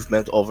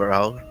movement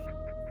overall.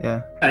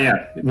 Yeah.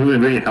 Yeah, it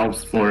really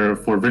helps for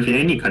virtually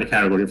any kind of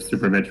category of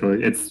Super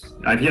Metroid.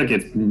 I feel like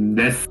it's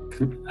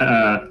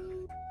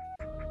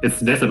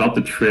less about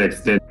the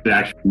tricks than the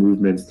actual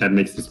movements that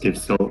makes this game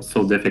so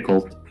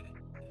difficult.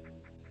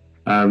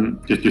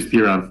 Just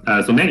speedrun.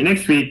 So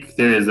next week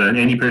there is an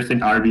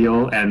 80%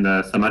 RBO and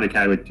some other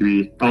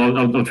category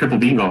triple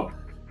bingo.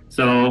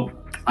 So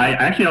I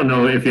actually don't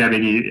know if you have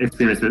any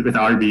experience with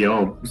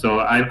RBO. So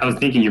I was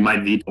thinking you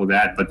might veto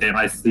that, but then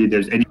I see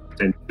there's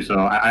 80%. So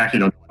I actually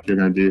don't know what you're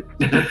gonna do.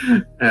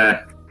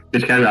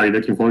 Which category are you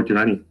looking forward to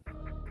running?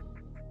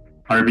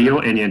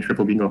 RBO, any, and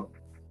triple bingo.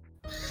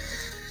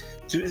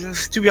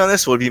 To be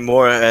honest, would be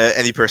more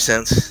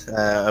 80%.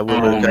 I will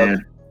look up.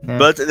 Yeah.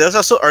 But there's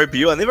also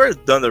RBO. I've never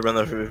done the run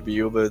of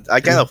RBO, but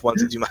I kind of want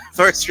to do my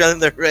first run in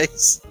the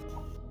race.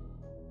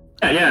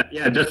 Yeah.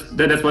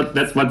 That's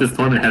what this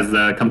tournament has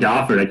come to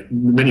offer. Like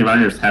many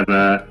runners have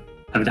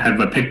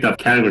picked up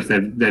categories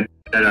that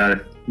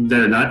are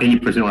not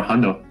 80% or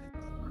 100.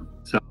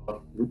 So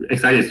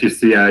excited to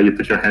see you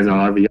put your hands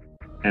on RBO,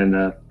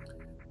 and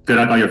good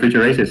luck on your future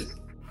races.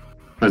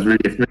 It was really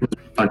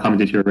fun coming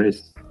to your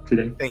race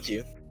today. Thank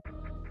you.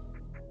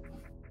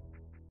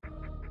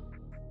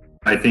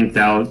 I think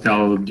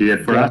that'll do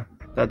it for us.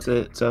 That's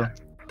it. So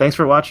thanks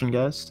for watching,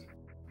 guys.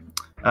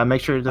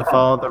 Make sure to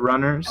follow the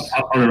runners.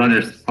 All the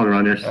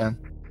runners. Yeah.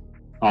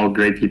 All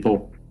great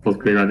people, both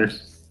great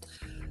runners.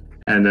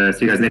 And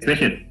see you guys next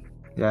mission.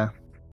 Yeah.